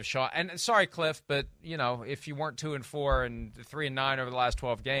idea of Sean. And sorry, Cliff, but you know, if you weren't 2-4 and 3-9 over the last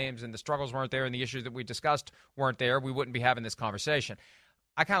 12 games, and the struggles weren't there, and the issues that we discussed weren't there, we wouldn't be having this conversation.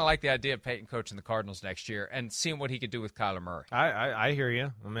 I kind of like the idea of Peyton coaching the Cardinals next year and seeing what he could do with Kyler Murray. I hear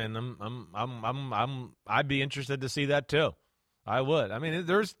you. I mean, I'd be interested to see that too. I would. I mean,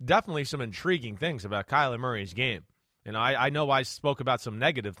 there's definitely some intriguing things about Kyler Murray's game. You know, I know I spoke about some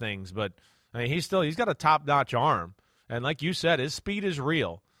negative things, but I mean, he's got a top-notch arm. And like you said, his speed is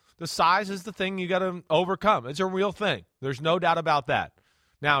real. The size is the thing you got to overcome. It's a real thing. There's no doubt about that.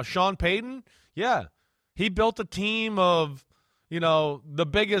 Now, Sean Payton, yeah, he built a team of, you know, the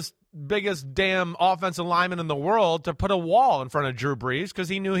biggest damn offensive lineman in the world to put a wall in front of Drew Brees because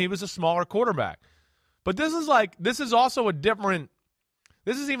he knew he was a smaller quarterback. But this is also a different –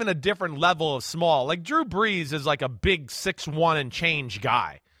 this is even a different level of small. Like, Drew Brees is like a big 6'1" and change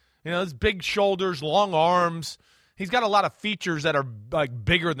guy. You know, his big shoulders, long arms. He's got a lot of features that are like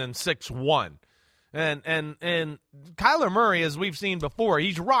bigger than 6'1". And Kyler Murray, as we've seen before,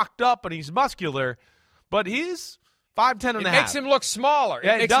 he's rocked up and he's muscular, but he's 5'10" and a half. It makes him look smaller.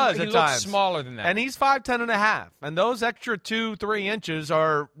 Yeah, it does at times. He looks smaller than that. And he's 5'10" and a half. And those extra 2-3 inches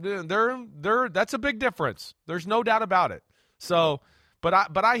are that's a big difference. There's no doubt about it. So, but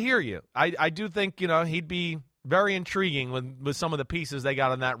I hear you. I do think, you know, he'd be very intriguing with some of the pieces they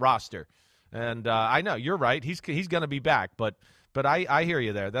got on that roster. And I know you're right. He's going to be back, but I hear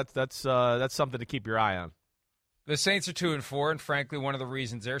you there. That's something to keep your eye on. The Saints are 2-4, and frankly, one of the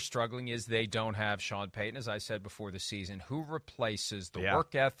reasons they're struggling is they don't have Sean Payton, as I said before the season, who replaces the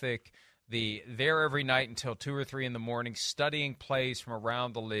work ethic, the there every night until 2 or 3 in the morning, studying plays from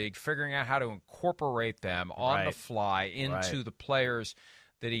around the league, figuring out how to incorporate them on the fly into the players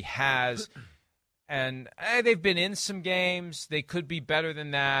that he has. And they've been in some games. They could be better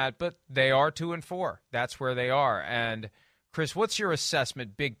than that, but they are 2-4. That's where they are. And, Chris, what's your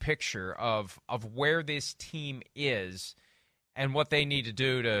assessment, big picture, of where this team is and what they need to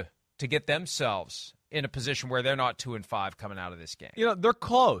do to get themselves in a position where they're not 2-5 coming out of this game? You know, they're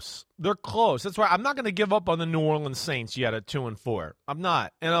close. They're close. That's why I'm not going to give up on the New Orleans Saints yet at 2-4. I'm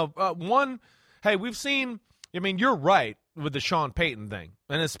not. And hey, we've seen, I mean, you're right with the Sean Payton thing,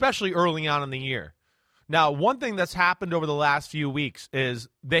 and especially early on in the year. Now, one thing that's happened over the last few weeks is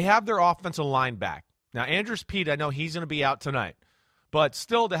they have their offensive line back. Now, Andrews Pete, I know he's going to be out tonight. But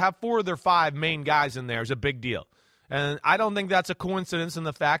still, to have 4 of their 5 main guys in there is a big deal. And I don't think that's a coincidence in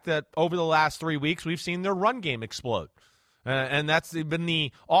the fact that over the last 3 weeks, we've seen their run game explode. And that's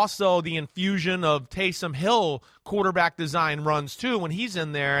been also the infusion of Taysom Hill quarterback design runs, too, when he's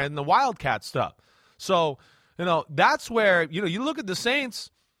in there and the Wildcat stuff. So, you know, that's where, you know, you look at the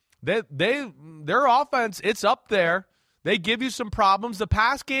Saints – their offense, it's up there. They give you some problems. The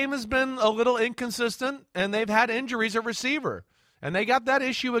pass game has been a little inconsistent, and they've had injuries at receiver. And they got that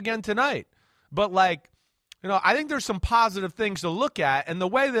issue again tonight. But, like, you know, I think there's some positive things to look at. And the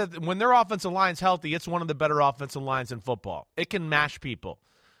way that when their offensive line's healthy, it's one of the better offensive lines in football. It can mash people.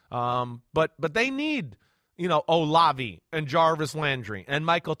 But they need, you know, Olave and Jarvis Landry and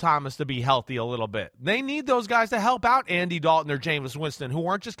Michael Thomas to be healthy a little bit. They need those guys to help out Andy Dalton or Jameis Winston, who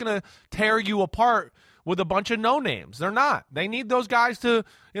aren't just going to tear you apart with a bunch of no-names. They're not. They need those guys to,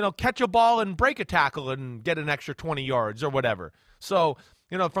 you know, catch a ball and break a tackle and get an extra 20 yards or whatever. So,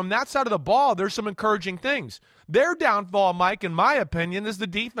 you know, from that side of the ball, there's some encouraging things. Their downfall, Mike, in my opinion, is the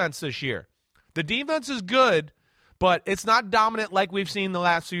defense this year. The defense is good, but it's not dominant like we've seen the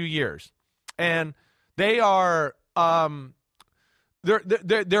last few years. And they are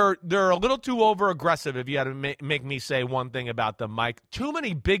they're a little too over-aggressive, if you had to make me say one thing about them, Mike. Too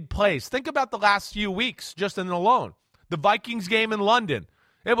many big plays. Think about the last few weeks just in alone. The Vikings game in London.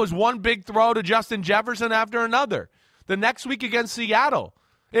 It was one big throw to Justin Jefferson after another. The next week against Seattle,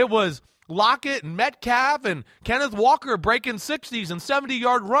 it was Lockett and Metcalf and Kenneth Walker breaking 60s and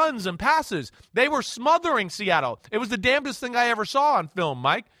 70-yard runs and passes. They were smothering Seattle. It was the damnedest thing I ever saw on film,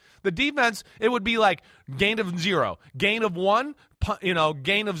 Mike. The defense, it would be like gain of 0, gain of 1,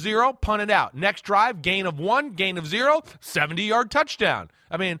 gain of 0, punt it out. Next drive, gain of 1, gain of 0, 70-yard touchdown.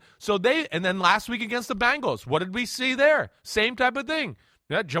 I mean, and then last week against the Bengals, what did we see there? Same type of thing.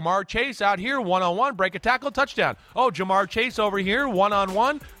 Yeah, Jamar Chase out here, one-on-one, break a tackle, touchdown. Oh, Jamar Chase over here,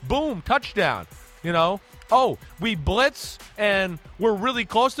 one-on-one, boom, touchdown. You know, oh, we blitz and we're really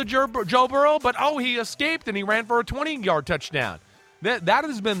close to Joe Burrow, but he escaped and he ran for a 20-yard touchdown. That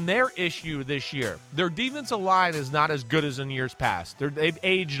has been their issue this year. Their defensive line is not as good as in years past. They've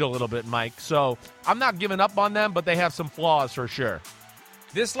aged a little bit, Mike. So I'm not giving up on them, but they have some flaws for sure.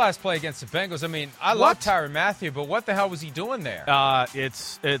 This last play against the Bengals, I mean, I love Tyrann Mathieu, but what the hell was he doing there? It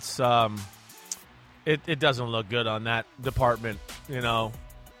doesn't look good on that department, you know.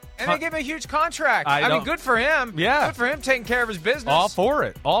 And they gave him a huge contract. I mean, good for him. Yeah. Good for him taking care of his business. All for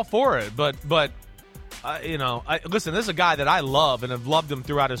it. But you know, listen, this is a guy that I love and have loved him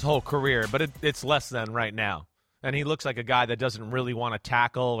throughout his whole career, but it's less than right now. And he looks like a guy that doesn't really want to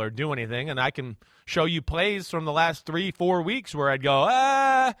tackle or do anything. And I can show you plays from the last 3-4 weeks where I'd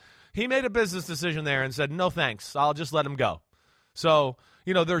go, he made a business decision there and said, no thanks, I'll just let him go. So,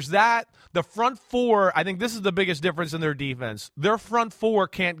 you know, there's that. The front four, I think this is the biggest difference in their defense. Their front four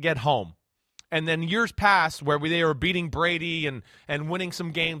can't get home. And then years past where they were beating Brady and winning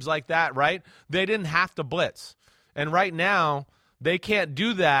some games like that, right? They didn't have to blitz. And right now, they can't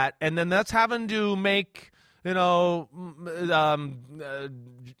do that. And then that's having to make, you know,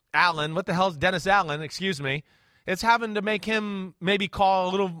 Allen, what the hell is Dennis Allen, excuse me. It's having to make him maybe call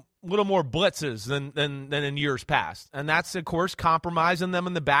a little more blitzes than in years past. And that's, of course, compromising them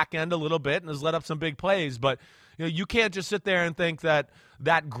in the back end a little bit and has led up some big plays. But you know, you can't just sit there and think that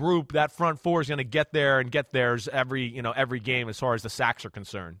group, that front four, is going to get there and get theirs every game as far as the sacks are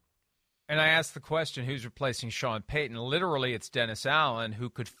concerned. And I asked the question, who's replacing Sean Payton? Literally, it's Dennis Allen, who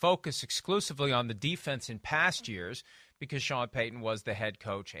could focus exclusively on the defense in past years because Sean Payton was the head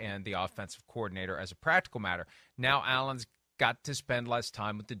coach and the offensive coordinator as a practical matter. Now Allen's got to spend less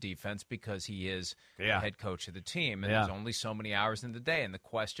time with the defense because he is the head coach of the team. And there's only so many hours in the day. And the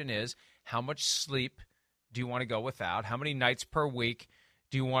question is, how much sleep do you want to go without? How many nights per week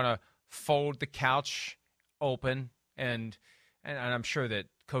do you want to fold the couch open? And I'm sure that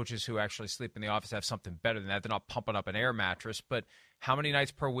coaches who actually sleep in the office have something better than that. They're not pumping up an air mattress. But how many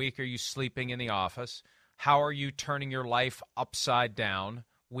nights per week are you sleeping in the office? How are you turning your life upside down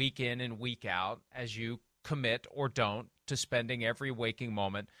week in and week out as you commit or don't to spending every waking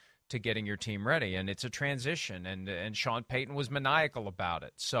moment to getting your team ready? And it's a transition, and Sean Payton was maniacal about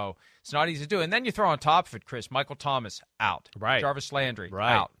it. So it's not easy to do. And then you throw on top of it, Chris, Michael Thomas, out. Right. Jarvis Landry,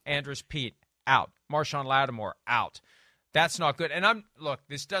 right. out. Andrus Peat, out. Marshawn Lattimore, out. That's not good. And look,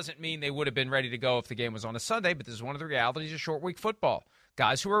 this doesn't mean they would have been ready to go if the game was on a Sunday, but this is one of the realities of short week football.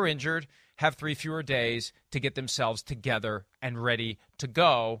 Guys who are injured have 3 fewer days to get themselves together and ready to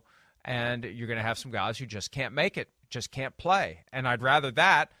go. And you're going to have some guys who just can't make it, just can't play. And I'd rather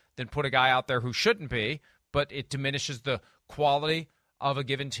that than put a guy out there who shouldn't be, but it diminishes the quality of a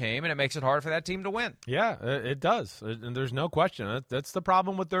given team, and it makes it hard for that team to win. Yeah, it does. And there's no question. That's the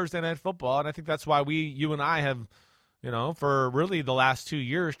problem with Thursday Night Football, and I think that's why you and I have, you know, for really the last 2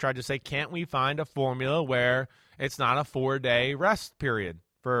 years tried to say, can't we find a formula where it's not a 4-day rest period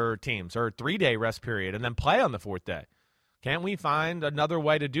for teams or a 3-day rest period and then play on the 4th day? Can't we find another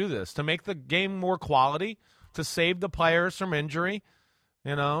way to do this, to make the game more quality, to save the players from injury,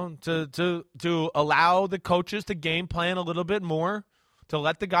 you know, to allow the coaches to game plan a little bit more, to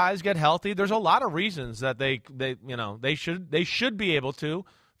let the guys get healthy? There's a lot of reasons that they should be able to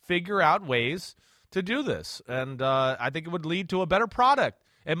figure out ways to do this. And I think it would lead to a better product.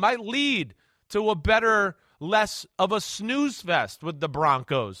 It might lead to a better, less of a snooze fest with the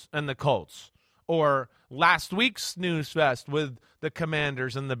Broncos and the Colts, or last week's snooze fest with the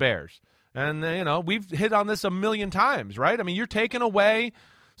Commanders and the Bears. And, you know, we've hit on this a million times, right? I mean, you're taking away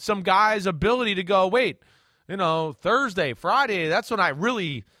some guys' ability to go, wait, you know, Thursday, Friday, that's when I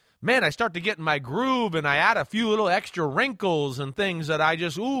really, I start to get in my groove, and I add a few little extra wrinkles and things that I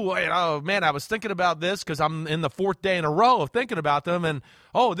just, I was thinking about this because I'm in the 4th day in a row of thinking about them, and,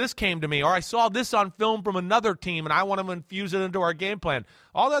 this came to me, or I saw this on film from another team, and I want to infuse it into our game plan.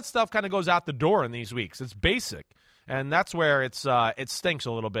 All that stuff kind of goes out the door in these weeks. It's basic, and that's where it stinks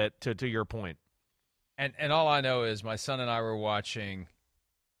a little bit, to your point. And all I know is my son and I were watching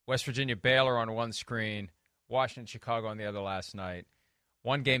West Virginia Baylor on one screen, Washington Chicago on the other last night.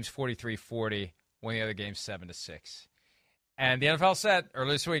 One game's 43-40, one of the other game's 7-6. And the NFL said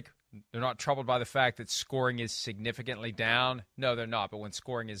earlier this week they're not troubled by the fact that scoring is significantly down. No, they're not. But when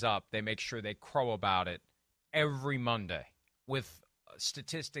scoring is up, they make sure they crow about it every Monday with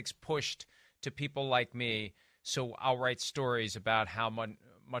statistics pushed to people like me. So I'll write stories about how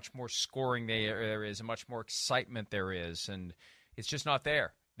much more scoring there is and much more excitement there is. And it's just not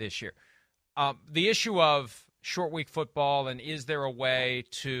there this year. The issue of short week football, and is there a way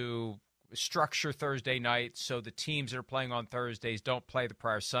to structure Thursday night so the teams that are playing on Thursdays don't play the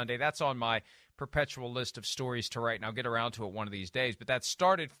prior Sunday. That's on my perpetual list of stories to write, and I'll get around to it one of these days. But that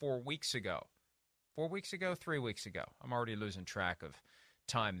started 4 weeks ago. 4 weeks ago? 3 weeks ago. I'm already losing track of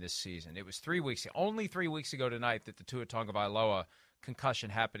time this season. It was 3 weeks, only 3 weeks ago tonight that the Tua Tagovailoa concussion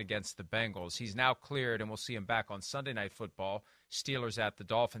happened against the Bengals. He's now cleared, and we'll see him back on Sunday Night Football. Steelers at the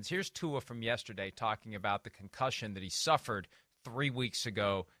Dolphins. Here's Tua from yesterday talking about the concussion that he suffered 3 weeks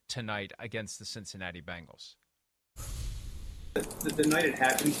ago tonight against the Cincinnati Bengals. The night it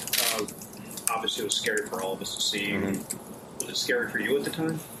happened, obviously it was scary for all of us to see. Mm-hmm. Was it scary for you at the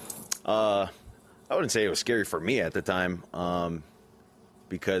time? I wouldn't say it was scary for me at the time,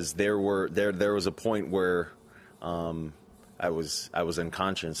 because there was a point where I was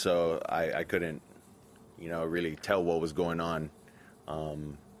unconscious, so I couldn't, really tell what was going on.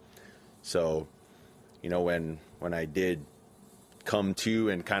 So, when I did come to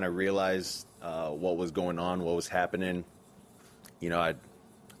and kind of realize what was going on, what was happening, I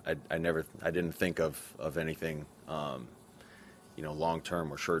didn't think of anything, long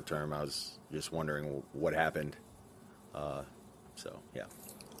term or short term. I was just wondering what happened. So yeah.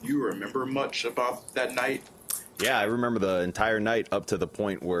 You remember much about that night? Yeah, I remember the entire night up to the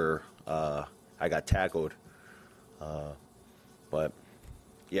point where I got tackled. But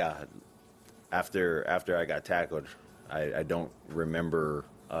yeah, after I got tackled, I don't remember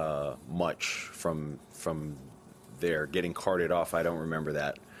much from there. Getting carted off, I don't remember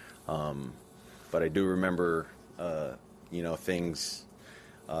that. But I do remember, things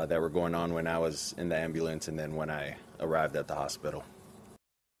that were going on when I was in the ambulance and then when I arrived at the hospital.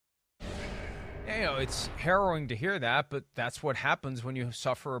 It's harrowing to hear that, but that's what happens when you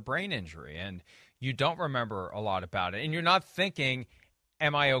suffer a brain injury, and you don't remember a lot about it. And you're not thinking,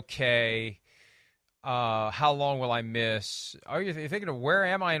 am I okay? How long will I miss? You're thinking of where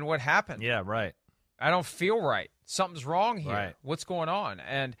am I and what happened? Yeah, right. I don't feel right. Something's wrong here. Right. What's going on?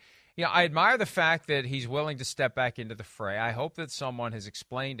 And I admire the fact that he's willing to step back into the fray. I hope that someone has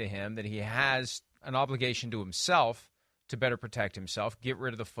explained to him that he has an obligation to himself to better protect himself, get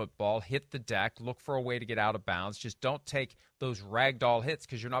rid of the football, hit the deck, look for a way to get out of bounds. Just don't take those ragdoll hits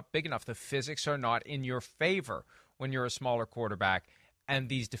because you're not big enough. The physics are not in your favor when you're a smaller quarterback, and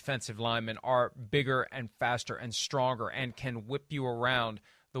these defensive linemen are bigger and faster and stronger and can whip you around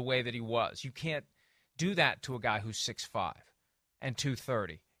the way that he was. You can't do that to a guy who's 6'5" and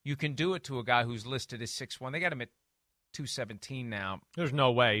 230. You can do it to a guy who's listed as 6'1". They got him at 217 now. There's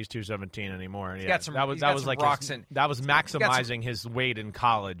no way he's 217 anymore. He's yeah. got some, that was like that was maximizing his weight in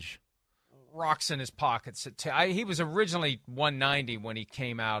college. Rocks in his pockets. He was originally 190 when he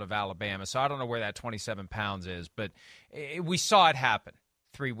came out of Alabama, so I don't know where that 27 pounds is, but we saw it happen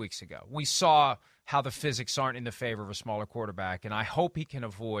 3 weeks ago. We saw how the physics aren't in the favor of a smaller quarterback, and I hope he can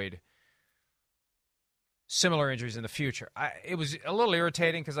avoid similar injuries in the future. It was a little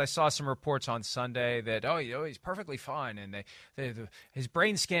irritating because I saw some reports on Sunday that, he's perfectly fine, and his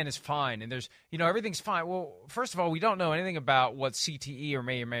brain scan is fine, and there's, everything's fine. Well, first of all, we don't know anything about what CTE or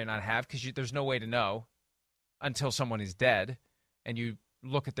may not have because there's no way to know until someone is dead and you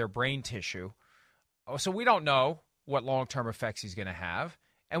look at their brain tissue. So we don't know what long-term effects he's going to have,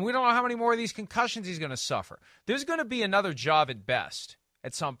 and we don't know how many more of these concussions he's going to suffer. There's going to be another Javid Best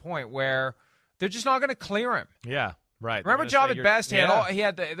at some point where they're just not going to clear him. Yeah, right. Remember Javid Best? He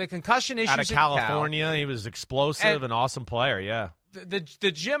had the concussion issues out of California. He was explosive and awesome player, yeah.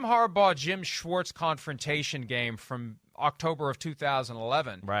 The Jim Harbaugh, Jim Schwartz confrontation game from October of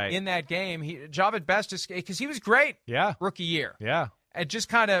 2011. Right. In that game, Javid Best, because he was great rookie year. Yeah. It just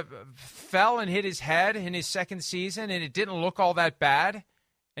kind of fell and hit his head in his second season, and it didn't look all that bad,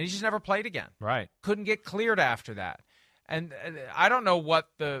 and he just never played again. Right. Couldn't get cleared after that. And I don't know what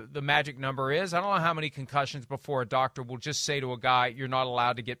the magic number is. I don't know how many concussions before a doctor will just say to a guy, you're not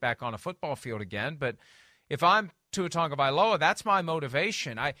allowed to get back on a football field again. But if I'm Tua Tagovailoa, that's my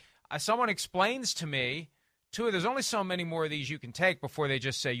motivation. Someone explains to me, Tua, there's only so many more of these you can take before they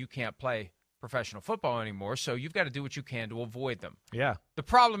just say you can't play professional football anymore, so you've got to do what you can to avoid them. Yeah. The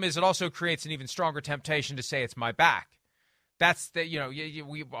problem is it also creates an even stronger temptation to say it's my back. That's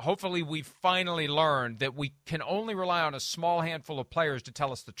hopefully we finally learned that we can only rely on a small handful of players to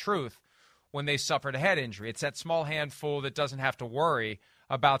tell us the truth when they suffered a head injury. It's that small handful that doesn't have to worry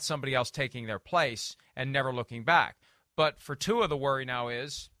about somebody else taking their place and never looking back. But for Tua, the worry now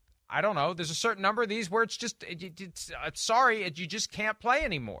is, I don't know, there's a certain number of these where it's just, you just can't play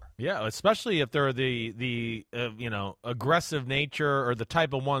anymore. Yeah, especially if they're the aggressive nature or the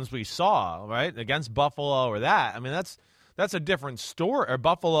type of ones we saw, right, against Buffalo or that. I mean, that's a different story. Or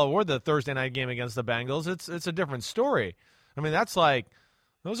Buffalo or the Thursday night game against the Bengals, it's a different story. I mean,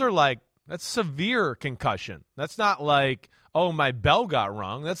 those are like That's severe concussion. That's not like, oh, my bell got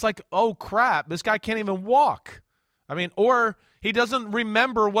rung. That's like, oh, crap, this guy can't even walk. I mean, or he doesn't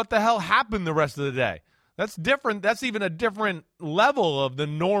remember what the hell happened the rest of the day. That's different. That's even a different level of the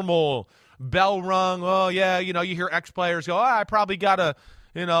normal bell rung. Oh, yeah, you hear ex-players go, I probably got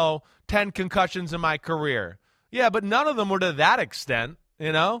 10 concussions in my career. Yeah, but none of them were to that extent,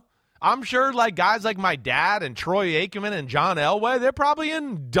 I'm sure like guys like my dad and Troy Aikman and John Elway, they're probably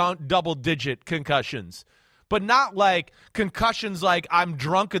in double-digit concussions. But not like concussions like I'm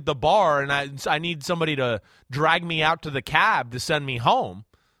drunk at the bar and I need somebody to drag me out to the cab to send me home.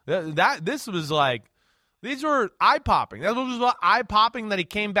 This was like, these were eye-popping. That was eye-popping that he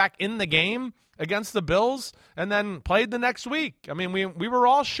came back in the game against the Bills and then played the next week. I mean, we were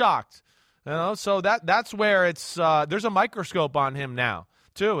all shocked. So that's where it's there's a microscope on him now,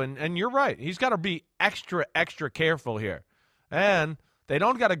 too. And you're right. He's got to be extra, extra careful here. And they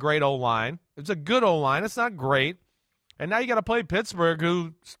don't got a great O-line. It's a good O-line. It's not great. And now you got to play Pittsburgh,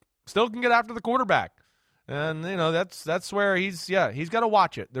 who still can get after the quarterback. And, that's where he's got to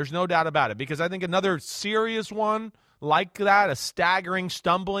watch it. There's no doubt about it. Because I think another serious one like that, a staggering,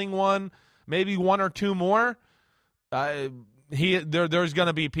 stumbling one, maybe one or two more, there's going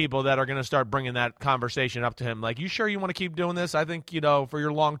to be people that are going to start bringing that conversation up to him. Like, you sure you want to keep doing this? I think, for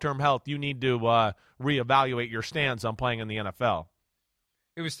your long-term health, you need to reevaluate your stance on playing in the NFL.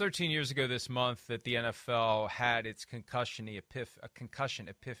 It was 13 years ago this month that the NFL had its concussion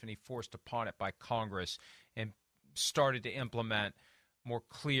epiphany forced upon it by Congress and started to implement more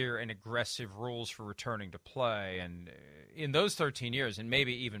clear and aggressive rules for returning to play. And in those 13 years, and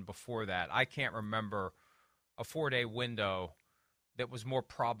maybe even before that, I can't remember a 4-day window that was more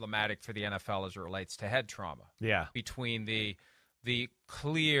problematic for the NFL as it relates to head trauma. Yeah. Between the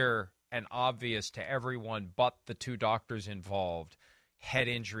clear and obvious to everyone but the two doctors involved head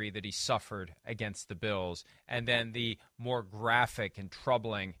injury that he suffered against the Bills, and then the more graphic and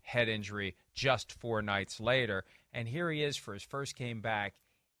troubling head injury just 4 nights later. And here he is for his first game back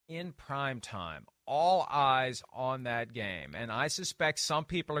in prime time. All eyes on that game. And I suspect some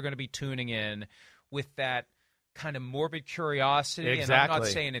people are going to be tuning in with that kind of morbid curiosity. Exactly. And I'm not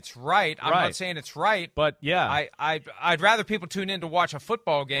saying it's right. I'm not saying it's right. But, yeah. I'd rather people tune in to watch a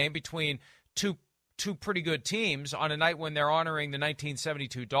football game between two pretty good teams on a night when they're honoring the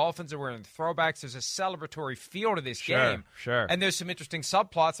 1972 Dolphins and wearing throwbacks. There's a celebratory feel to this game. Sure. And there's some interesting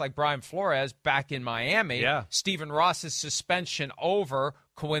subplots like Brian Flores back in Miami. Yeah. Stephen Ross's suspension over,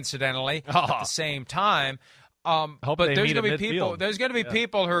 coincidentally, at the same time. But there's going to be people. There's going to be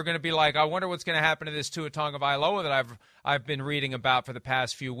people who are going to be like, I wonder what's going to happen to this Tua Tagovailoa that I've been reading about for the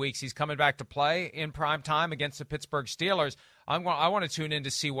past few weeks. He's coming back to play in prime time against the Pittsburgh Steelers. I want to tune in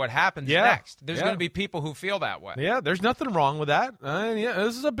to see what happens next. There's going to be people who feel that way. Yeah, there's nothing wrong with that.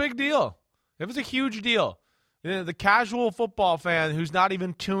 This is a big deal. It was a huge deal. The casual football fan who's not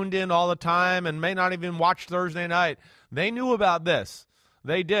even tuned in all the time and may not even watch Thursday night, they knew about this.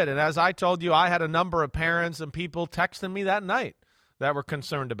 They did. And as I told you, I had a number of parents and people texting me that night that were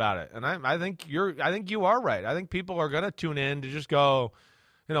concerned about it. And I think you are right. I think people are going to tune in to just go,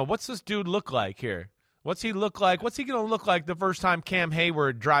 what's this dude look like here? What's he look like? What's he going to look like the first time Cam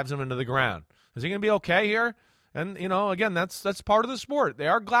Hayward drives him into the ground? Is he going to be okay here? And, again, that's part of the sport. They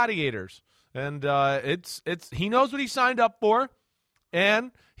are gladiators. And he knows what he signed up for,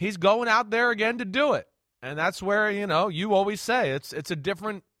 and he's going out there again to do it. And that's where, you always say it's a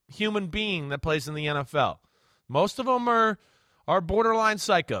different human being that plays in the NFL. Most of them are borderline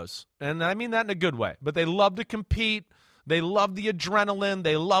psychos, and I mean that in a good way. But they love to compete. They love the adrenaline.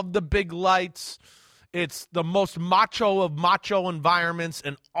 They love the big lights. It's the most macho of macho environments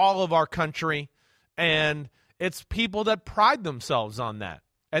in all of our country, and it's people that pride themselves on that.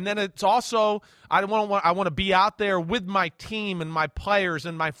 And then it's also, I want to be out there with my team and my players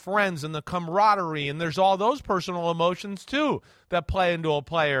and my friends and the camaraderie. And there's all those personal emotions, too, that play into a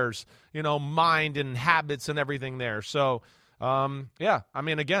player's, mind and habits and everything there. So, again,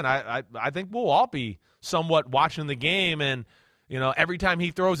 I think we'll all be somewhat watching the game. And, every time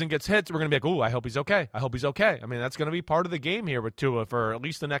he throws and gets hits, we're going to be like, ooh, I hope he's okay. I hope he's okay. I mean, that's going to be part of the game here with Tua for at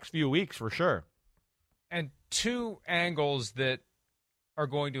least the next few weeks for sure. And two angles that are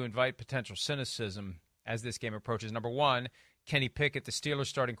going to invite potential cynicism as this game approaches. Number one, Kenny Pickett, the Steelers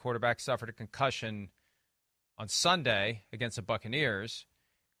starting quarterback, suffered a concussion on Sunday against the Buccaneers.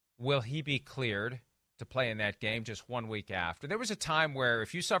 Will he be cleared to play in that game just 1 week after? There was a time where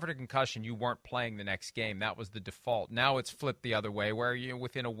if you suffered a concussion, you weren't playing the next game. That was the default. Now it's flipped the other way, where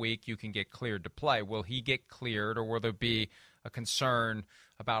within a week you can get cleared to play. Will he get cleared, or will there be a concern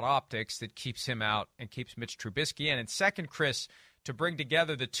about optics that keeps him out and keeps Mitch Trubisky in? And second, Chris, to bring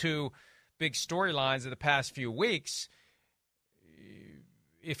together the two big storylines of the past few weeks.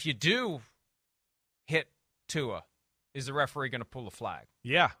 If you do hit Tua, is the referee going to pull a flag?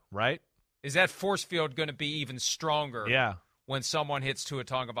 Yeah, right. Is that force field going to be even stronger? Yeah. When someone hits Tua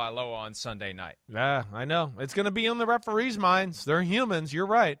Tagovailoa on Sunday night? Yeah, I know. It's going to be on the referees' minds. They're humans. You're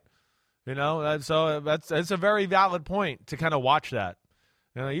right. So it's a very valid point to kind of watch that.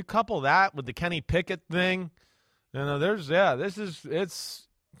 You couple that with the Kenny Pickett thing. It's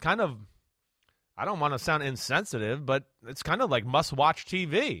kind of, I don't want to sound insensitive, but it's kind of like must-watch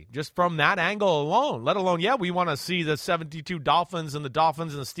TV just from that angle alone, let alone, we want to see the 72 Dolphins and the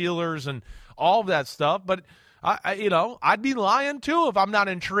Steelers and all of that stuff. But, I'd be lying, too, if I'm not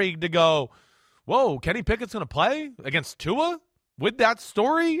intrigued to go, whoa, Kenny Pickett's going to play against Tua with that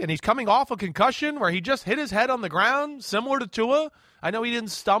story? And he's coming off a concussion where he just hit his head on the ground, similar to Tua. I know he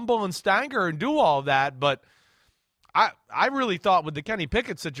didn't stumble and stagger and do all of that, but I really thought with the Kenny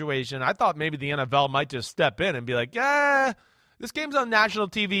Pickett situation, I thought maybe the NFL might just step in and be like, this game's on national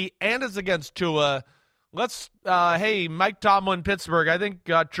TV and it's against Tua. Let's, hey, Mike Tomlin, Pittsburgh, I think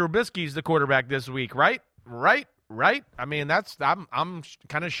Trubisky's the quarterback this week, right? Right. I mean, I'm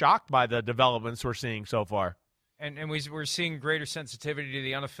kind of shocked by the developments we're seeing so far. And we're seeing greater sensitivity to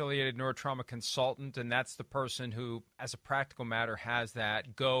the unaffiliated neurotrauma consultant, and that's the person who, as a practical matter, has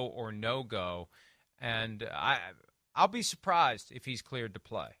that go or no go. And I'll be surprised if he's cleared to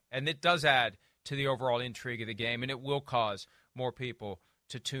play. And it does add to the overall intrigue of the game, and it will cause more people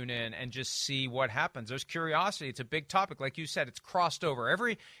to tune in and just see what happens. There's curiosity. It's a big topic. Like you said, it's crossed over.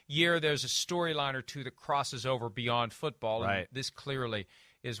 Every year there's a storyline or two that crosses over beyond football, right. And this clearly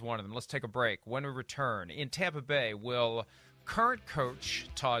is one of them. Let's take a break. When we return, in Tampa Bay, will current coach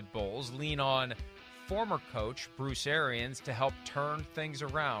Todd Bowles lean on former coach Bruce Arians to help turn things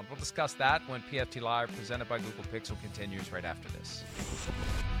around? We'll discuss that when PFT Live, presented by Google Pixel, continues right after this.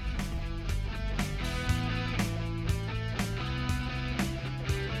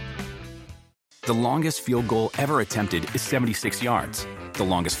 The longest field goal ever attempted is 76 yards. The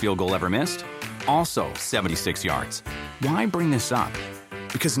longest field goal ever missed? Also 76 yards. Why bring this up?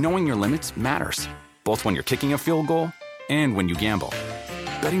 Because knowing your limits matters, both when you're kicking a field goal and when you gamble.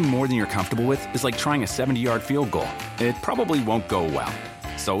 Betting more than you're comfortable with is like trying a 70-yard field goal. It probably won't go well.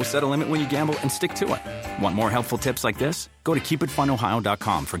 So set a limit when you gamble and stick to it. Want more helpful tips like this? Go to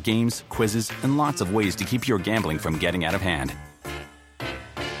keepitfunohio.com for games, quizzes, and lots of ways to keep your gambling from getting out of hand.